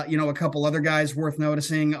then, a couple other guys worth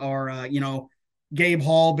noticing are, Gabe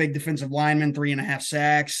Hall, big defensive lineman, 3.5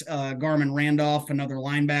 sacks. Garmin Randolph, another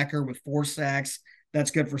linebacker with 4 sacks.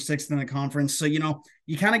 That's good for 6th in the conference. So,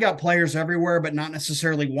 you kind of got players everywhere, but not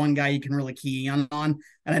necessarily one guy you can really key on. And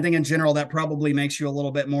I think in general, that probably makes you a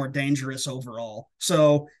little bit more dangerous overall.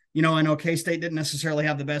 So, I know K-State didn't necessarily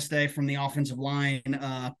have the best day from the offensive line,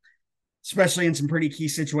 especially in some pretty key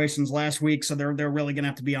situations last week. So they're really going to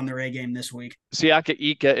have to be on their A game this week. Siaka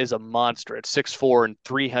Ika is a monster at 6'4" and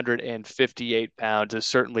 358 pounds, is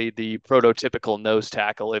certainly the prototypical nose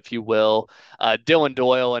tackle, if you will. Dylan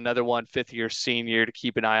Doyle, another one, 5th-year senior to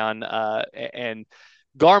keep an eye on. And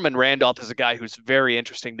Garmin Randolph is a guy who's very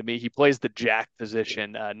interesting to me. He plays the jack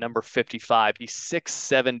position, number 55. He's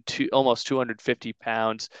 6'7", almost 250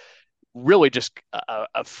 pounds. Really just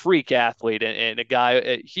a freak athlete, and a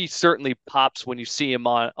guy. He certainly pops when you see him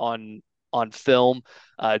on film.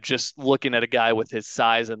 Just looking at a guy with his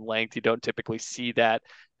size and length, you don't typically see that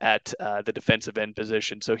at the defensive end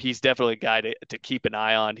position. So he's definitely a guy to keep an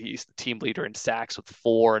eye on. He's the team leader in sacks with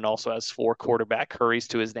 4, and also has 4 quarterback hurries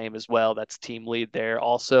to his name as well. That's team lead there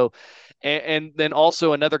also. And then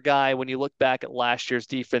also another guy, when you look back at last year's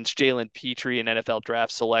defense, Jalen Petrie, an NFL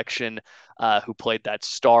draft selection, who played that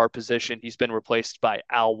star position. He's been replaced by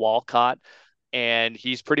Al Walcott, and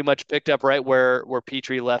he's pretty much picked up right where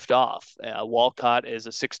Petrie left off. Walcott is a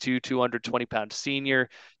 6'2", 220-pound senior,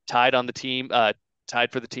 tied on the team,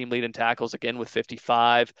 tied for the team lead in tackles again with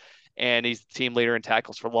 55, and he's the team leader in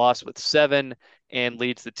tackles for loss with 7, and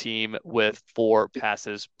leads the team with 4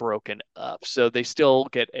 passes broken up. So they still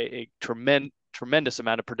get a tremendous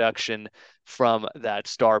amount of production from that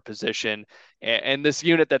star position. And this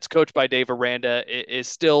unit that's coached by Dave Aranda is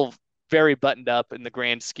still very buttoned up in the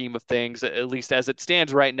grand scheme of things. At least as it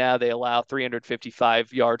stands right now, they allow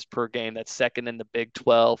 355 yards per game. That's 2nd in the Big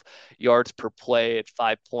 12. Yards per play at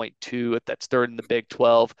 5.2. That's 3rd in the Big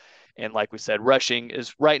 12. And like we said, rushing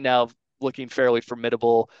is right now looking fairly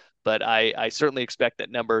formidable, but I certainly expect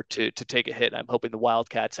that number to take a hit. I'm hoping the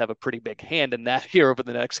Wildcats have a pretty big hand in that here over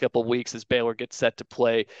the next couple of weeks as Baylor gets set to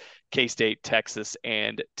play K-State, Texas,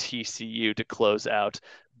 and TCU to close out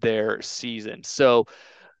their season. So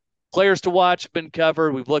players to watch have been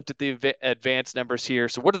covered. We've looked at the advanced numbers here.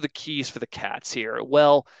 So what are the keys for the Cats here?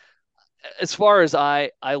 Well, as far as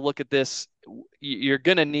I look at this, you're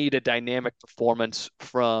going to need a dynamic performance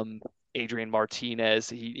from Adrian Martinez.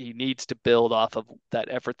 He needs to build off of that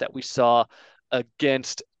effort that we saw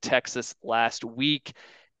against Texas last week.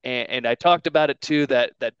 And I talked about it too,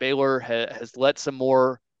 that Baylor has let some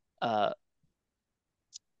more uh,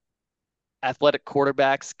 athletic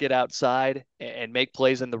quarterbacks get outside and make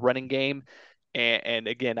plays in the running game. And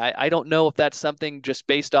again, I don't know if that's something just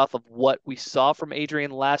based off of what we saw from Adrian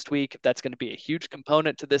last week, if that's going to be a huge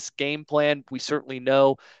component to this game plan. We certainly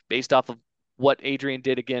know based off of what Adrian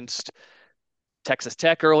did against Texas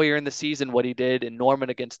Tech earlier in the season, what he did in Norman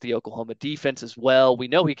against the Oklahoma defense as well. We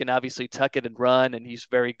know he can obviously tuck it and run, and he's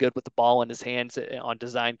very good with the ball in his hands on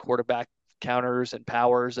design quarterback counters and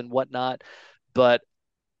powers and whatnot. But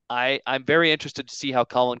I'm very interested to see how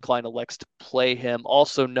Colin Klein elects to play him.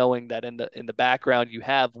 Also knowing that in the background you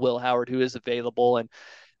have Will Howard who is available, and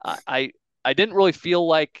I I didn't really feel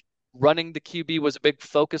like running the QB was a big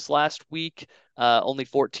focus last week. Only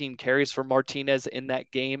 14 carries for Martinez in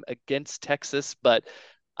that game against Texas, but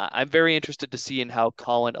I'm very interested to see in how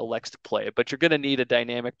Colin elects to play. But you're going to need a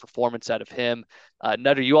dynamic performance out of him.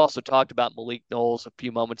 Nutter, you also talked about Malik Knowles a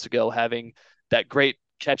few moments ago having that great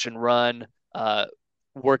catch and run.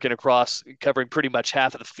 Working across, covering pretty much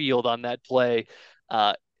half of the field on that play.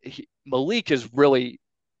 Malik has really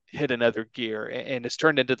hit another gear and has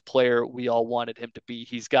turned into the player we all wanted him to be.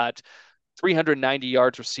 He's got 390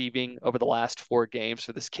 yards receiving over the last 4 games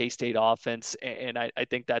for this K-State offense. And I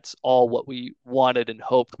think that's all what we wanted and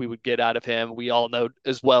hoped we would get out of him. We all know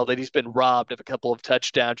as well that he's been robbed of a couple of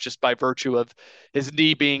touchdowns just by virtue of his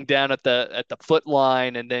knee being down at the foot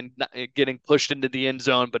line and then getting pushed into the end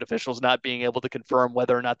zone, but officials not being able to confirm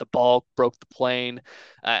whether or not the ball broke the plane.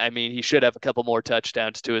 I mean, he should have a couple more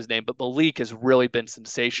touchdowns to his name, but Malik has really been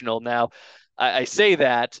sensational. Now, I say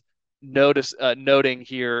that noting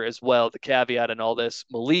here as well the caveat in all this.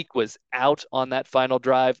 Malik was out on that final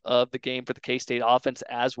drive of the game for the K-State offense,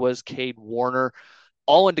 as was Cade Warner.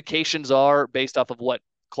 All indications are based off of what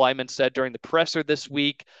Kleiman said during the presser this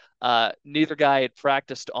week. Neither guy had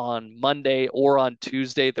practiced on Monday or on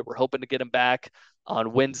Tuesday. That we're hoping to get him back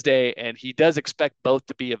on Wednesday, and he does expect both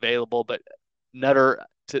to be available. But Nutter,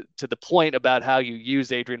 to the point about how you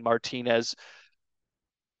use Adrian Martinez,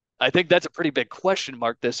 I think that's a pretty big question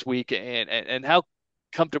mark this week. And how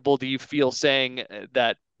comfortable do you feel saying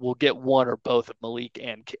that we'll get one or both of Malik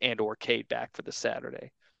and or Cade back for the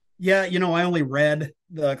Saturday? Yeah, I only read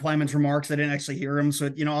the Kleiman's remarks. I didn't actually hear him. So,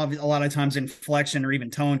 a lot of times inflection or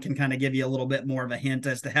even tone can kind of give you a little bit more of a hint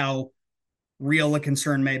as to how real a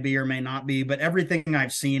concern may be or may not be. But everything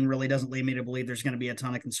I've seen really doesn't lead me to believe there's going to be a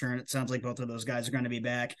ton of concern. It sounds like both of those guys are going to be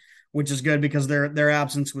back, which is good because their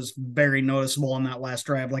absence was very noticeable on that last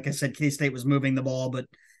drive. Like I said, K-State was moving the ball, but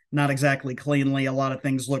not exactly cleanly. A lot of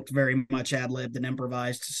things looked very much ad-libbed and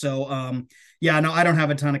improvised. So, yeah, no, I don't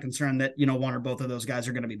have a ton of concern that, one or both of those guys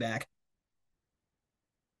are going to be back.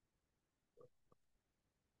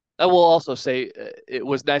 I will also say it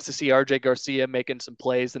was nice to see RJ Garcia making some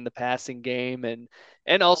plays in the passing game,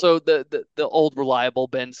 and also the old reliable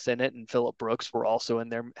Ben Sinnott and Phillip Brooks were also in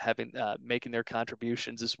there having making their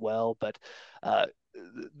contributions as well. But uh,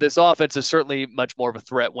 this offense is certainly much more of a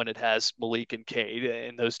threat when it has Malik and Cade,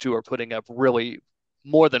 and those two are putting up really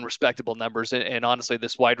more than respectable numbers. And honestly,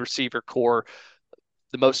 this wide receiver core,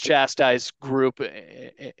 the most chastised group,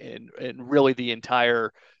 and really the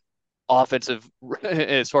entire offensive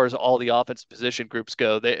as far as all the offensive position groups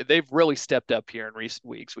go, they've really stepped up here in recent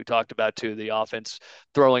weeks. We talked about too the offense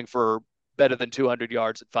throwing for better than 200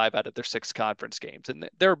 yards in 5 out of their 6 conference games, and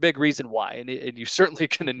they're a big reason why. And you're certainly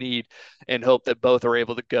going to need and hope that both are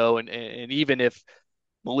able to go. And even if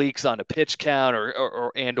Malik's on a pitch count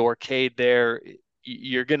or Cade there,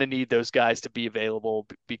 you're going to need those guys to be available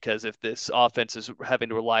because if this offense is having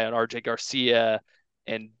to rely on RJ Garcia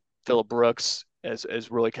and Phillip Brooks as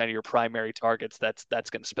really kind of your primary targets, that's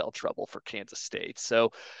going to spell trouble for Kansas State.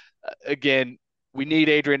 So again, we need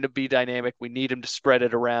Adrian to be dynamic. We need him to spread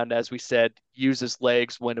it around, as we said, use his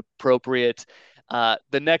legs when appropriate.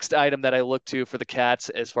 The next item that I look to for the Cats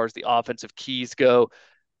as far as the offensive keys go,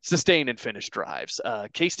 sustain and finish drives.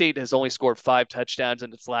 K-State has only scored 5 touchdowns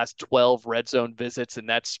in its last 12 red zone visits, and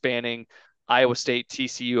that's spanning Iowa State,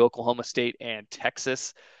 TCU, Oklahoma State, and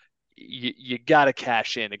Texas. You got to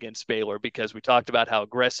cash in against Baylor because we talked about how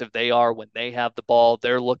aggressive they are when they have the ball.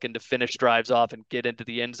 They're looking to finish drives off and get into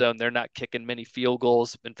the end zone. They're not kicking many field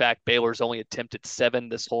goals. In fact, Baylor's only attempted 7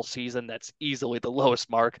 this whole season. That's easily the lowest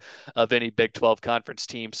mark of any Big 12 conference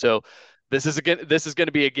team. So this is going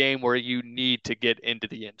to be a game where you need to get into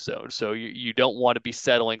the end zone. So you don't want to be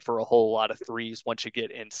settling for a whole lot of threes once you get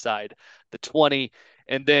inside the 20.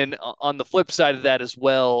 And then on the flip side of that as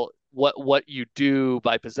well, what you do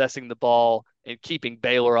by possessing the ball and keeping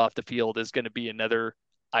Baylor off the field is going to be another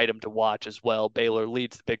item to watch as well. Baylor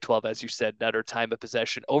leads the Big 12, as you said, Nutter time of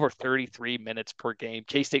possession over 33 minutes per game.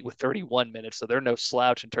 K-State with 31 minutes, so they're no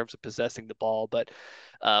slouch in terms of possessing the ball. But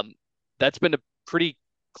that's been a pretty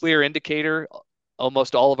clear indicator.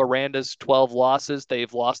 Almost all of Aranda's 12 losses,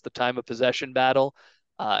 they've lost the time of possession battle.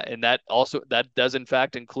 And that does in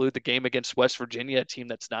fact include the game against West Virginia, a team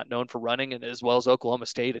that's not known for running, and as well as Oklahoma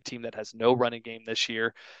State, a team that has no running game this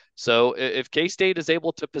year. So if K-State is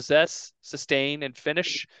able to possess, sustain, and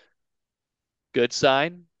finish, good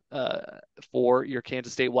sign for your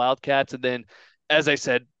Kansas State Wildcats. And then, as I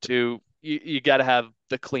said, you got to have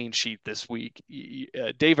the clean sheet this week.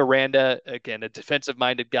 Dave Aranda, again, a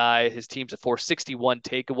defensive-minded guy. His teams have forced 61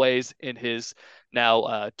 takeaways in his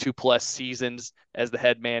now 2+ seasons as the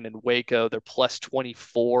head man in Waco. They're plus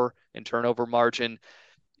 24 in turnover margin.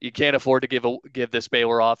 You can't afford to give this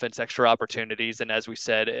Baylor offense extra opportunities. And as we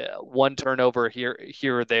said, one turnover here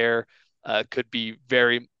or there could be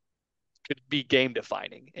game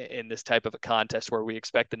defining in this type of a contest where we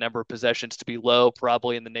expect the number of possessions to be low,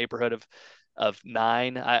 probably in the neighborhood of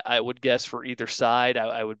 9, I would guess, for either side.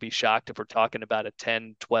 I would be shocked if we're talking about a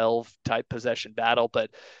 10-12 type possession battle, but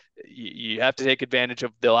you have to take advantage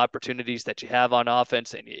of the opportunities that you have on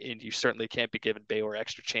offense, and you certainly can't be giving Baylor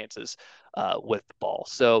extra chances with the ball.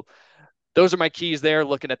 So those are my keys there,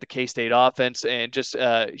 looking at the K-State offense. And just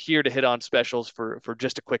here to hit on specials for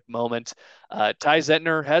just a quick moment. Ty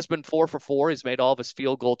Zentner has been 4 for 4. He's made all of his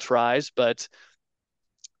field goal tries, but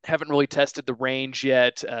haven't really tested the range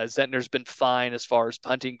yet. Zentner's been fine as far as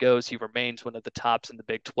punting goes. He remains one of the tops in the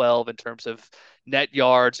Big 12 in terms of net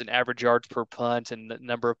yards and average yards per punt and the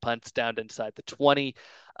number of punts down to inside the 20.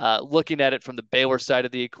 Looking at it from the Baylor side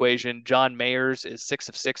of the equation, John Mayers is 6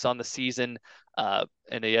 of 6 on the season,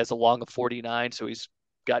 and he has a long of 49, so he's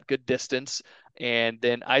got good distance. And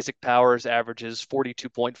then Isaac Powers averages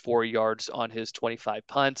 42.4 yards on his 25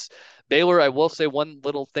 punts. Baylor, I will say one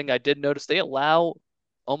little thing I did notice, they allow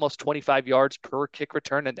almost 25 yards per kick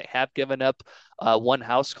return, and they have given up one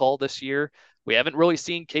house call this year. We haven't really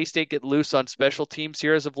seen K-State get loose on special teams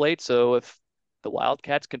here as of late, so if the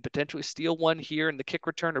Wildcats can potentially steal one here in the kick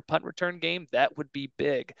return or punt return game, that would be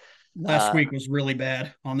big. Last week was really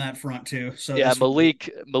bad on that front too. So yeah, Malik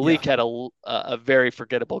yeah. had a very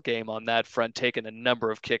forgettable game on that front, taking a number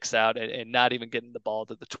of kicks out and not even getting the ball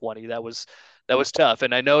to the 20. That was tough.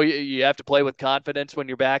 And I know you have to play with confidence when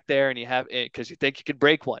you're back there, and you have because you think you can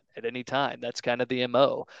break one at any time. That's kind of the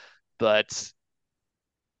MO. But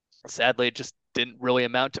sadly, it just didn't really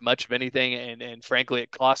amount to much of anything, and frankly,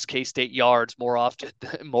 it cost K-State yards more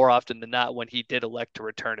often than not when he did elect to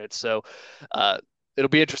return it. So it'll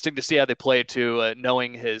be interesting to see how they play it too,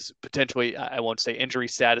 knowing his potentially, I won't say injury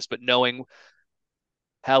status, but knowing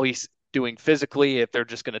how he's doing physically. If they're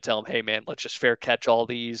just going to tell him, hey man, let's just fair catch all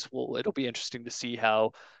these, well, it'll be interesting to see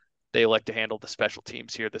how they elect to handle the special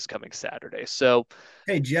teams here this coming Saturday. So,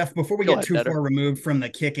 hey Jeff, before we go get ahead, too Nutter. far removed from the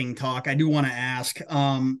kicking talk, I do want to ask,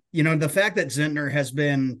 the fact that Zentner has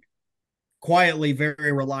been quietly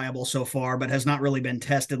very reliable so far, but has not really been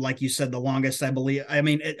tested, like you said, the longest, I believe. I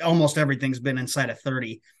mean, almost everything's been inside of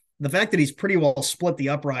 30. The fact that he's pretty well split the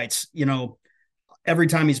uprights, every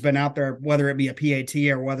time he's been out there, whether it be a PAT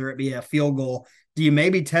or whether it be a field goal, do you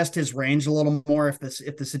maybe test his range a little more if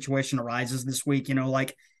the situation arises this week?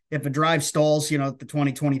 Like if a drive stalls, at the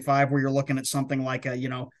 2025 where you're looking at something like a,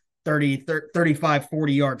 35,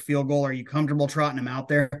 40-yard field goal, are you comfortable trotting him out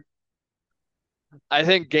there? I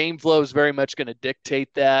think game flow is very much going to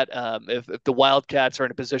dictate that. If the Wildcats are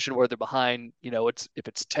in a position where they're behind, if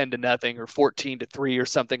it's 10-0 or 14-3 or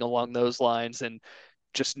something along those lines, and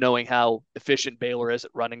just knowing how efficient Baylor is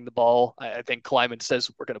at running the ball, I think Kleiman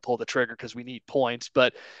says we're going to pull the trigger because we need points.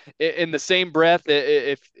 But in the same breath,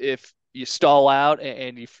 if you stall out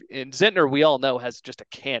and Zentner, we all know, has just a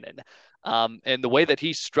cannon, and the way that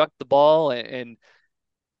he struck the ball and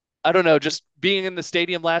I don't know, just being in the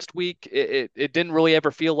stadium last week, it didn't really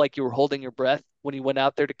ever feel like you were holding your breath when he went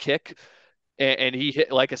out there to kick. And he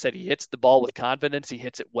hit, like I said, he hits the ball with confidence. He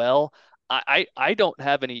hits it well. I don't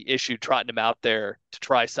have any issue trotting him out there to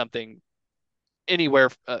try something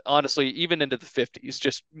anywhere, honestly, even into the 50s,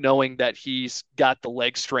 just knowing that he's got the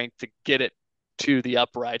leg strength to get it to the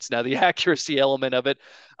uprights. Now, the accuracy element of it,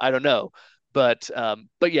 I don't know. But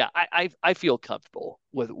yeah, I feel comfortable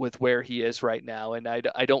with where he is right now, and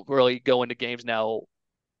I don't really go into games now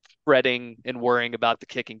fretting and worrying about the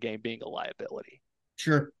kicking game being a liability.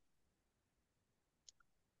 Sure.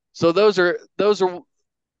 So those are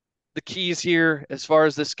the keys here as far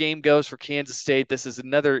as this game goes for Kansas State. This is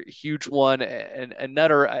another huge one, and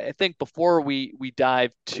another. I think before we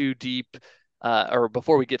dive too deep, or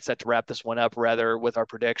before we get set to wrap this one up, rather with our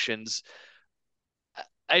predictions.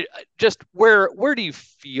 I just where do you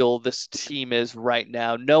feel this team is right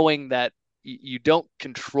now, knowing that you don't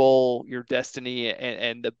control your destiny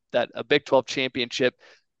and that a Big 12 championship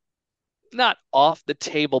not off the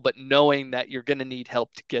table, but knowing that you're going to need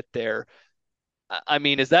help to get there. I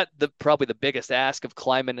mean, is that probably the biggest ask of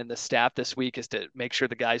Kleiman and the staff this week is to make sure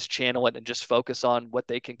the guys channel it and just focus on what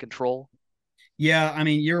they can control? Yeah, I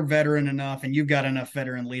mean, you're veteran enough and you've got enough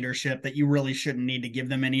veteran leadership that you really shouldn't need to give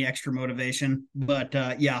them any extra motivation. But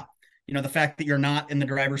yeah, the fact that you're not in the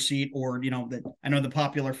driver's seat, or, that I know the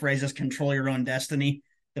popular phrase is control your own destiny,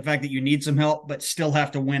 the fact that you need some help, but still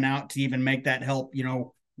have to win out to even make that help,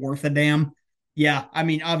 worth a damn. Yeah, I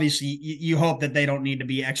mean, obviously, you hope that they don't need to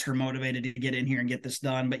be extra motivated to get in here and get this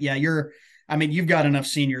done. But yeah, I mean, you've got enough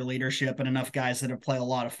senior leadership and enough guys that have played a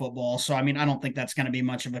lot of football. So, I mean, I don't think that's going to be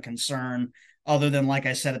much of a concern, other than, like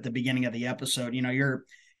I said at the beginning of the episode,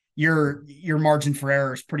 your margin for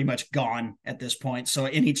error is pretty much gone at this point. So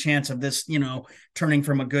any chance of this, turning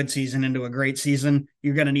from a good season into a great season,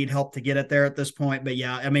 you're going to need help to get it there at this point. But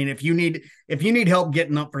yeah, I mean, if you need help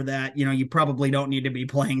getting up for that, you probably don't need to be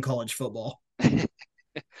playing college football.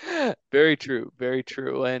 Very true, very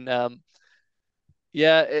true. And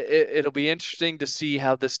yeah, it'll be interesting to see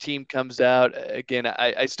how this team comes out. Again,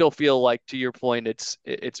 I still feel like, to your point, it's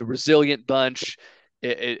a resilient bunch.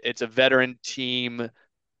 It's a veteran team,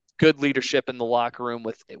 good leadership in the locker room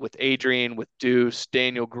with Adrian, with Deuce,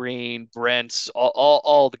 Daniel Green, Brents,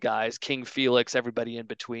 all the guys, King Felix, everybody in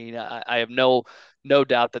between. I have no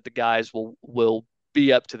doubt that the guys will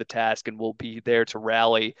be up to the task and will be there to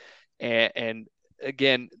rally. And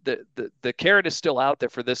again, the carrot is still out there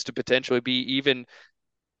for this to potentially be, even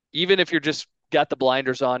if you're just got the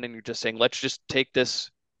blinders on and you're just saying, let's just take this,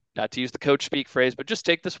 not to use the coach speak phrase, but just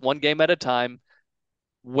take this one game at a time,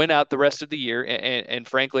 win out the rest of the year. And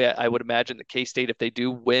frankly, I would imagine that K-State, if they do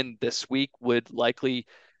win this week, would likely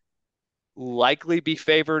be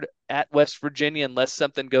favored at West Virginia, unless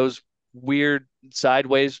something goes weird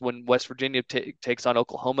sideways when West Virginia takes on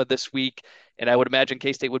Oklahoma this week. And I would imagine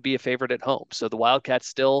K-State would be a favorite at home. So the Wildcats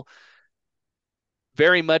still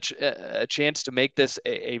very much a chance to make this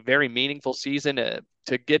a very meaningful season,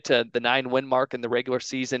 to get to the 9-win mark in the regular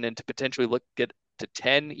season and to potentially get to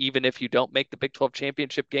 10, even if you don't make the Big 12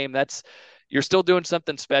 championship game. You're still doing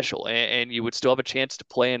something special, and you would still have a chance to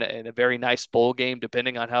play in a very nice bowl game,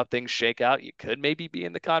 depending on how things shake out. You could maybe be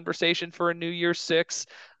in the conversation for a New Year's Six.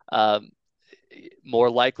 More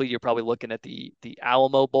likely, you're probably looking at the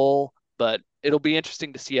Alamo Bowl, but it'll be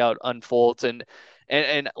interesting to see how it unfolds.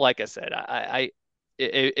 And like I said,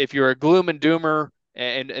 if you're a gloom and doomer,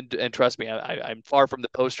 and trust me, I'm far from the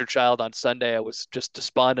poster child. On Sunday, I was just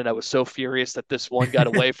despondent. I was so furious that this one got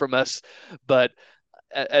away from us. But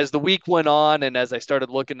as the week went on and as I started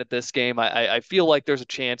looking at this game, I feel like there's a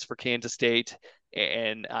chance for Kansas State,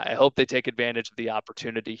 and I hope they take advantage of the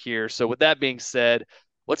opportunity here. So with that being said,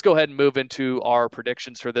 let's go ahead and move into our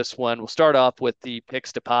predictions for this one. We'll start off with the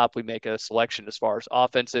picks to pop. We make a selection as far as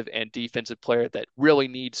offensive and defensive player that really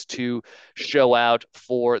needs to show out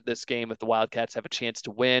for this game if the Wildcats have a chance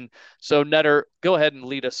to win. So, Nutter, go ahead and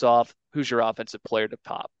lead us off. Who's your offensive player to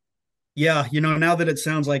pop? Yeah, now that it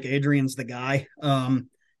sounds like Adrian's the guy,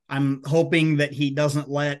 I'm hoping that he doesn't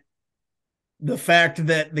let the fact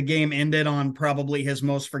that the game ended on probably his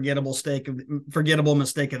most forgettable mistake of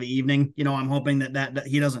the evening. I'm hoping that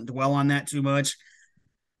he doesn't dwell on that too much.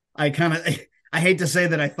 I hate to say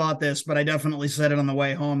that I thought this, but I definitely said it on the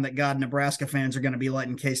way home that God, Nebraska fans are going to be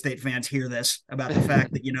letting K-State fans hear this about the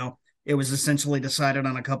fact that, it was essentially decided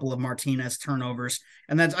on a couple of Martinez turnovers.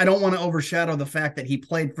 And I don't want to overshadow the fact that he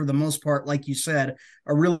played, for the most part, like you said,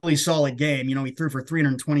 a really solid game. He threw for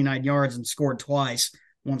 329 yards and scored twice,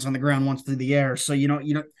 once on the ground, once through the air. So, I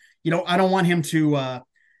don't want him to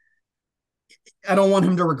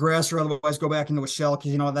regress or otherwise go back into a shell,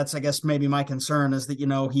 because, that's, I guess, maybe my concern is that,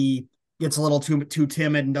 he gets a little too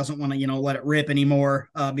timid and doesn't want to, let it rip anymore,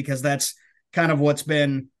 because that's kind of what's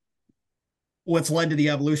led to the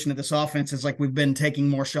evolution of this offense. Is like we've been taking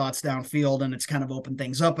more shots downfield, and it's kind of opened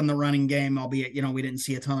things up in the running game, albeit, we didn't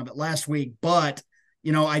see a ton of it last week. But,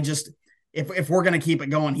 if we're going to keep it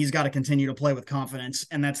going, he's got to continue to play with confidence,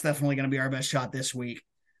 and that's definitely going to be our best shot this week.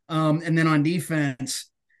 And then on defense,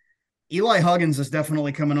 Eli Huggins is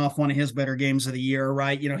definitely coming off one of his better games of the year,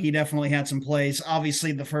 right? He definitely had some plays.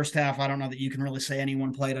 Obviously, the first half, I don't know that you can really say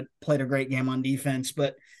anyone played a great game on defense,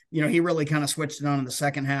 but he really kind of switched it on in the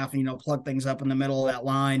second half and plugged things up in the middle of that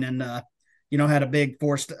line, and had a big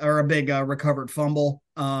recovered fumble.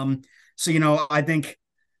 So I think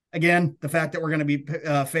again, the fact that we're going to be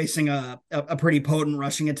facing a pretty potent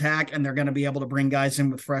rushing attack, and they're going to be able to bring guys in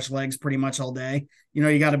with fresh legs pretty much all day.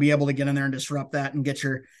 You got to be able to get in there and disrupt that and get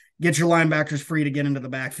your linebackers free to get into the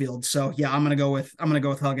backfield. So yeah, I'm gonna go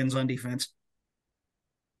with Huggins on defense.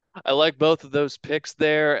 I like both of those picks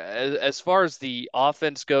there. As far as the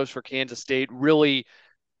offense goes for Kansas State, really,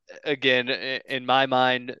 again, in my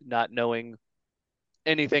mind, not knowing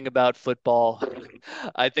anything about football,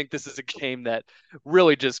 I think this is a game that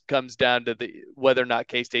really just comes down to the whether or not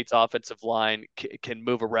K-State's offensive line can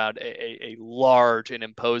move around a large and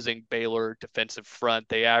imposing Baylor defensive front.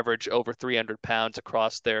 They average over 300 pounds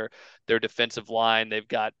across their defensive line. They've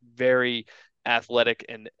got very athletic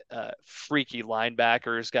and freaky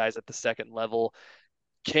linebackers, guys at the second level.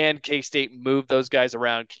 Can K-State move those guys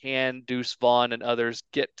around? Can Deuce Vaughn and others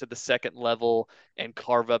get to the second level and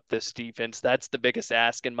carve up this defense? That's the biggest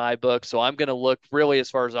ask in my book. So I'm going to look really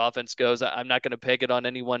as far as offense goes. I'm not going to peg it on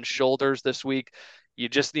anyone's shoulders this week. You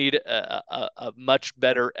just need a much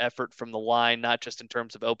better effort from the line, not just in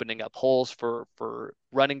terms of opening up holes for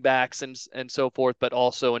running backs and so forth, but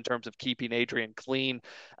also in terms of keeping Adrian clean.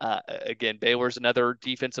 Again, Baylor's another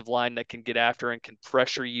defensive line that can get after and can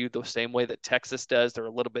pressure you the same way that Texas does. They're a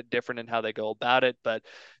little bit different in how they go about it, but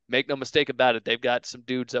make no mistake about it, they've got some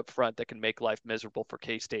dudes up front that can make life miserable for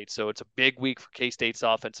K-State. So it's a big week for K-State's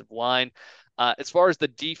offensive line. As far as the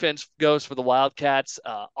defense goes for the Wildcats,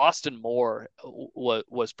 Austin Moore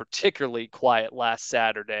was particularly quiet last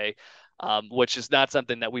Saturday, which is not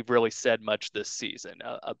something that we've really said much this season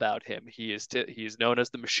about him. He is known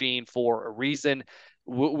as the machine for a reason.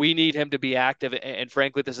 We need him to be active, and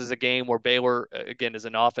frankly, this is a game where Baylor again is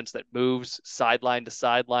an offense that moves sideline to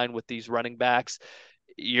sideline with these running backs.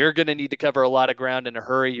 You're going to need to cover a lot of ground in a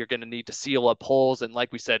hurry. You're going to need to seal up holes, and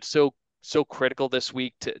like we said, so critical this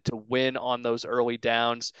week to win on those early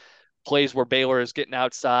downs. Plays where Baylor is getting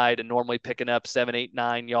outside and normally picking up 7, 8,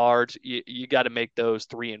 9 yards, you got to make those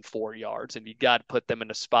 3 and 4 yards, and you got to put them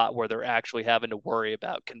in a spot where they're actually having to worry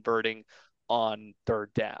about converting on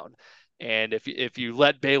third down. And if you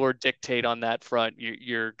let Baylor dictate on that front,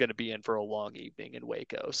 you're going to be in for a long evening in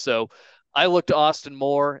Waco. So I looked to Austin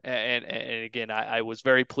Moore, and again, I was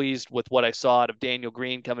very pleased with what I saw out of Daniel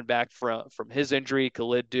Green coming back from his injury,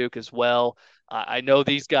 Khalid Duke as well. I know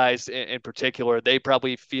these guys in particular, they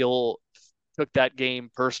probably took that game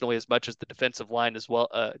personally as much as the defensive line as well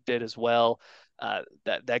did as well.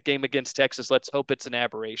 That game against Texas, let's hope it's an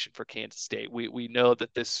aberration for Kansas State. We know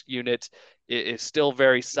that this unit is still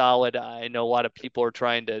very solid. I know a lot of people are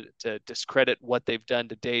trying to discredit what they've done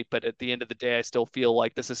to date, but at the end of the day, I still feel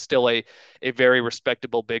like this is still a very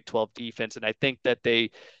respectable Big 12 defense, and I think that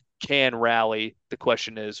they can rally. The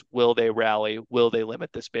question is, will they rally? Will they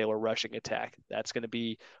limit this Baylor rushing attack? That's going to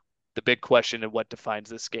be the big question and what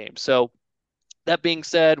defines this game. So that being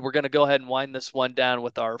said, we're going to go ahead and wind this one down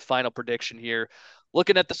with our final prediction here.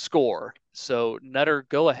 Looking at the score. So, Nutter,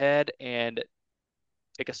 go ahead and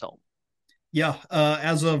take us home. Yeah,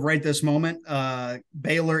 as of right this moment,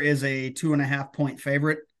 Baylor is a 2.5 point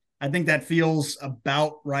favorite. I think that feels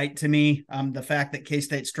about right to me. The fact that K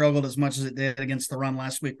State struggled as much as it did against the run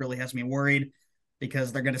last week really has me worried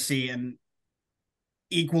because they're going to see an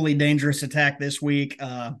equally dangerous attack this week.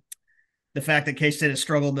 The fact that K State has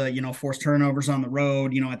struggled to, force turnovers on the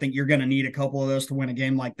road, I think you're going to need a couple of those to win a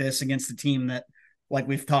game like this against a team that, like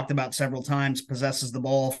we've talked about several times, possesses the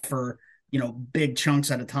ball for, big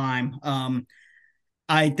chunks at a time.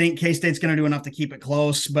 I think K-State's going to do enough to keep it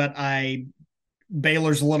close, but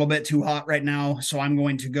Baylor's a little bit too hot right now, so I'm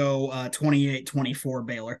going to go 28-24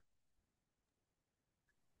 Baylor.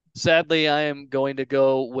 Sadly, I am going to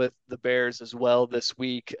go with the Bears as well this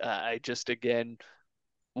week. I just, again,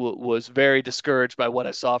 was very discouraged by what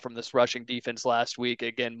I saw from this rushing defense last week.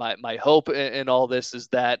 Again, my hope in all this is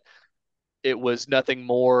that it was nothing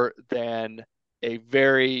more than a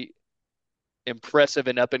very impressive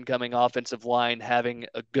and up and coming offensive line having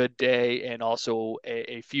a good day, and also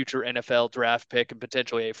a future NFL draft pick and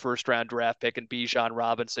potentially a first round draft pick and Bijan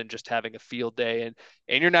Robinson just having a field day. And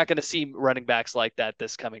you're not going to see running backs like that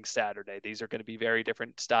this coming Saturday. These are going to be very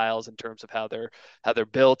different styles in terms of how they're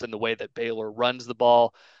built and the way that Baylor runs the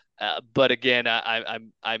ball. But again,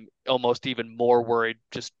 I'm almost even more worried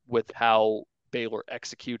just with how Baylor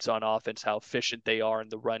executes on offense, how efficient they are in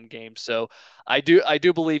the run game. So I do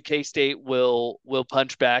believe K-State will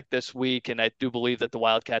punch back this week, and I do believe that the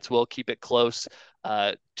Wildcats will keep it close.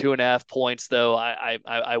 2.5 points, though,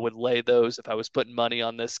 I would lay those if I was putting money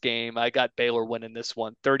on this game. I got Baylor winning this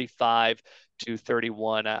one,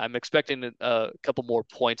 35-31. I'm expecting a couple more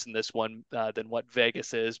points in this one than what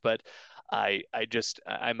Vegas is, but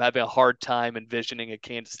I'm having a hard time envisioning a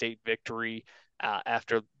Kansas State victory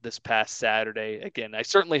after this past Saturday. Again, I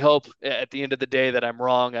certainly hope at the end of the day that I'm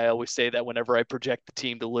wrong. I always say that whenever I project the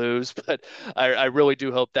team to lose, but I really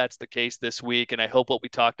do hope that's the case this week. And I hope what we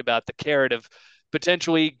talked about, the carrot of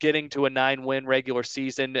potentially getting to a 9-win regular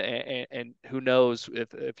season, and who knows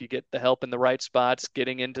if you get the help in the right spots,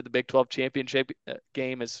 getting into the Big 12 championship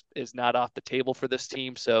game is not off the table for this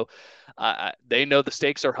team. So they know the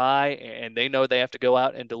stakes are high, and they know they have to go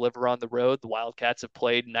out and deliver on the road. The Wildcats have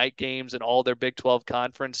played night games in all their Big 12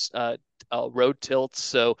 conference road tilts,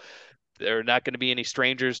 so they're not going to be any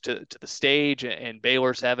strangers to the stage. And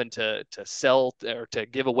Baylor's having to sell or to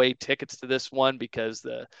give away tickets to this one because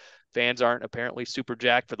the fans aren't apparently super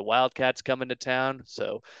jacked for the Wildcats coming to town.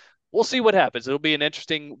 So we'll see what happens. It'll be an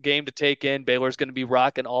interesting game to take in. Baylor's going to be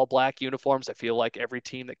rocking all black uniforms. I feel like every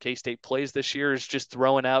team that K-State plays this year is just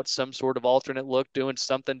throwing out some sort of alternate look, doing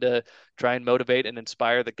something to try and motivate and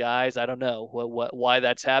inspire the guys. I don't know why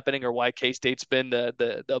that's happening or why K-State's been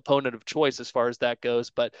the opponent of choice as far as that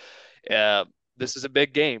goes. But this is a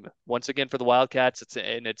big game once again for the Wildcats.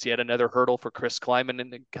 It's yet another hurdle for Chris Kleiman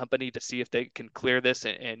and company to see if they can clear this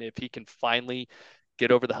and if he can finally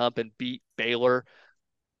get over the hump and beat Baylor.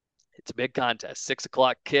 It's a big contest.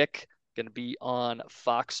 6:00 kick, going to be on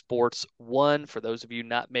Fox Sports 1 for those of you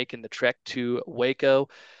not making the trek to Waco.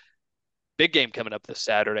 Big game coming up this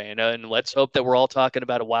Saturday, and let's hope that we're all talking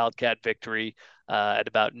about a Wildcat victory at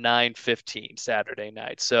about 9:15 Saturday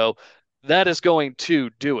night. So that is going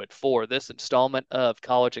to do it for this installment of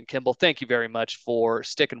College and Kimball. Thank you very much for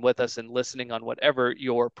sticking with us and listening on whatever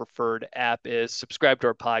your preferred app is. Subscribe to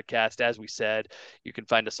our podcast. As we said, you can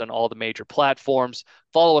find us on all the major platforms.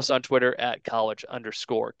 Follow us on Twitter at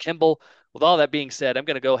college_Kimball. With all that being said, I'm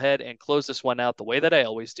going to go ahead and close this one out the way that I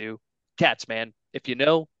always do. Cats, man, if you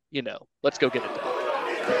know, you know. Let's go get it done.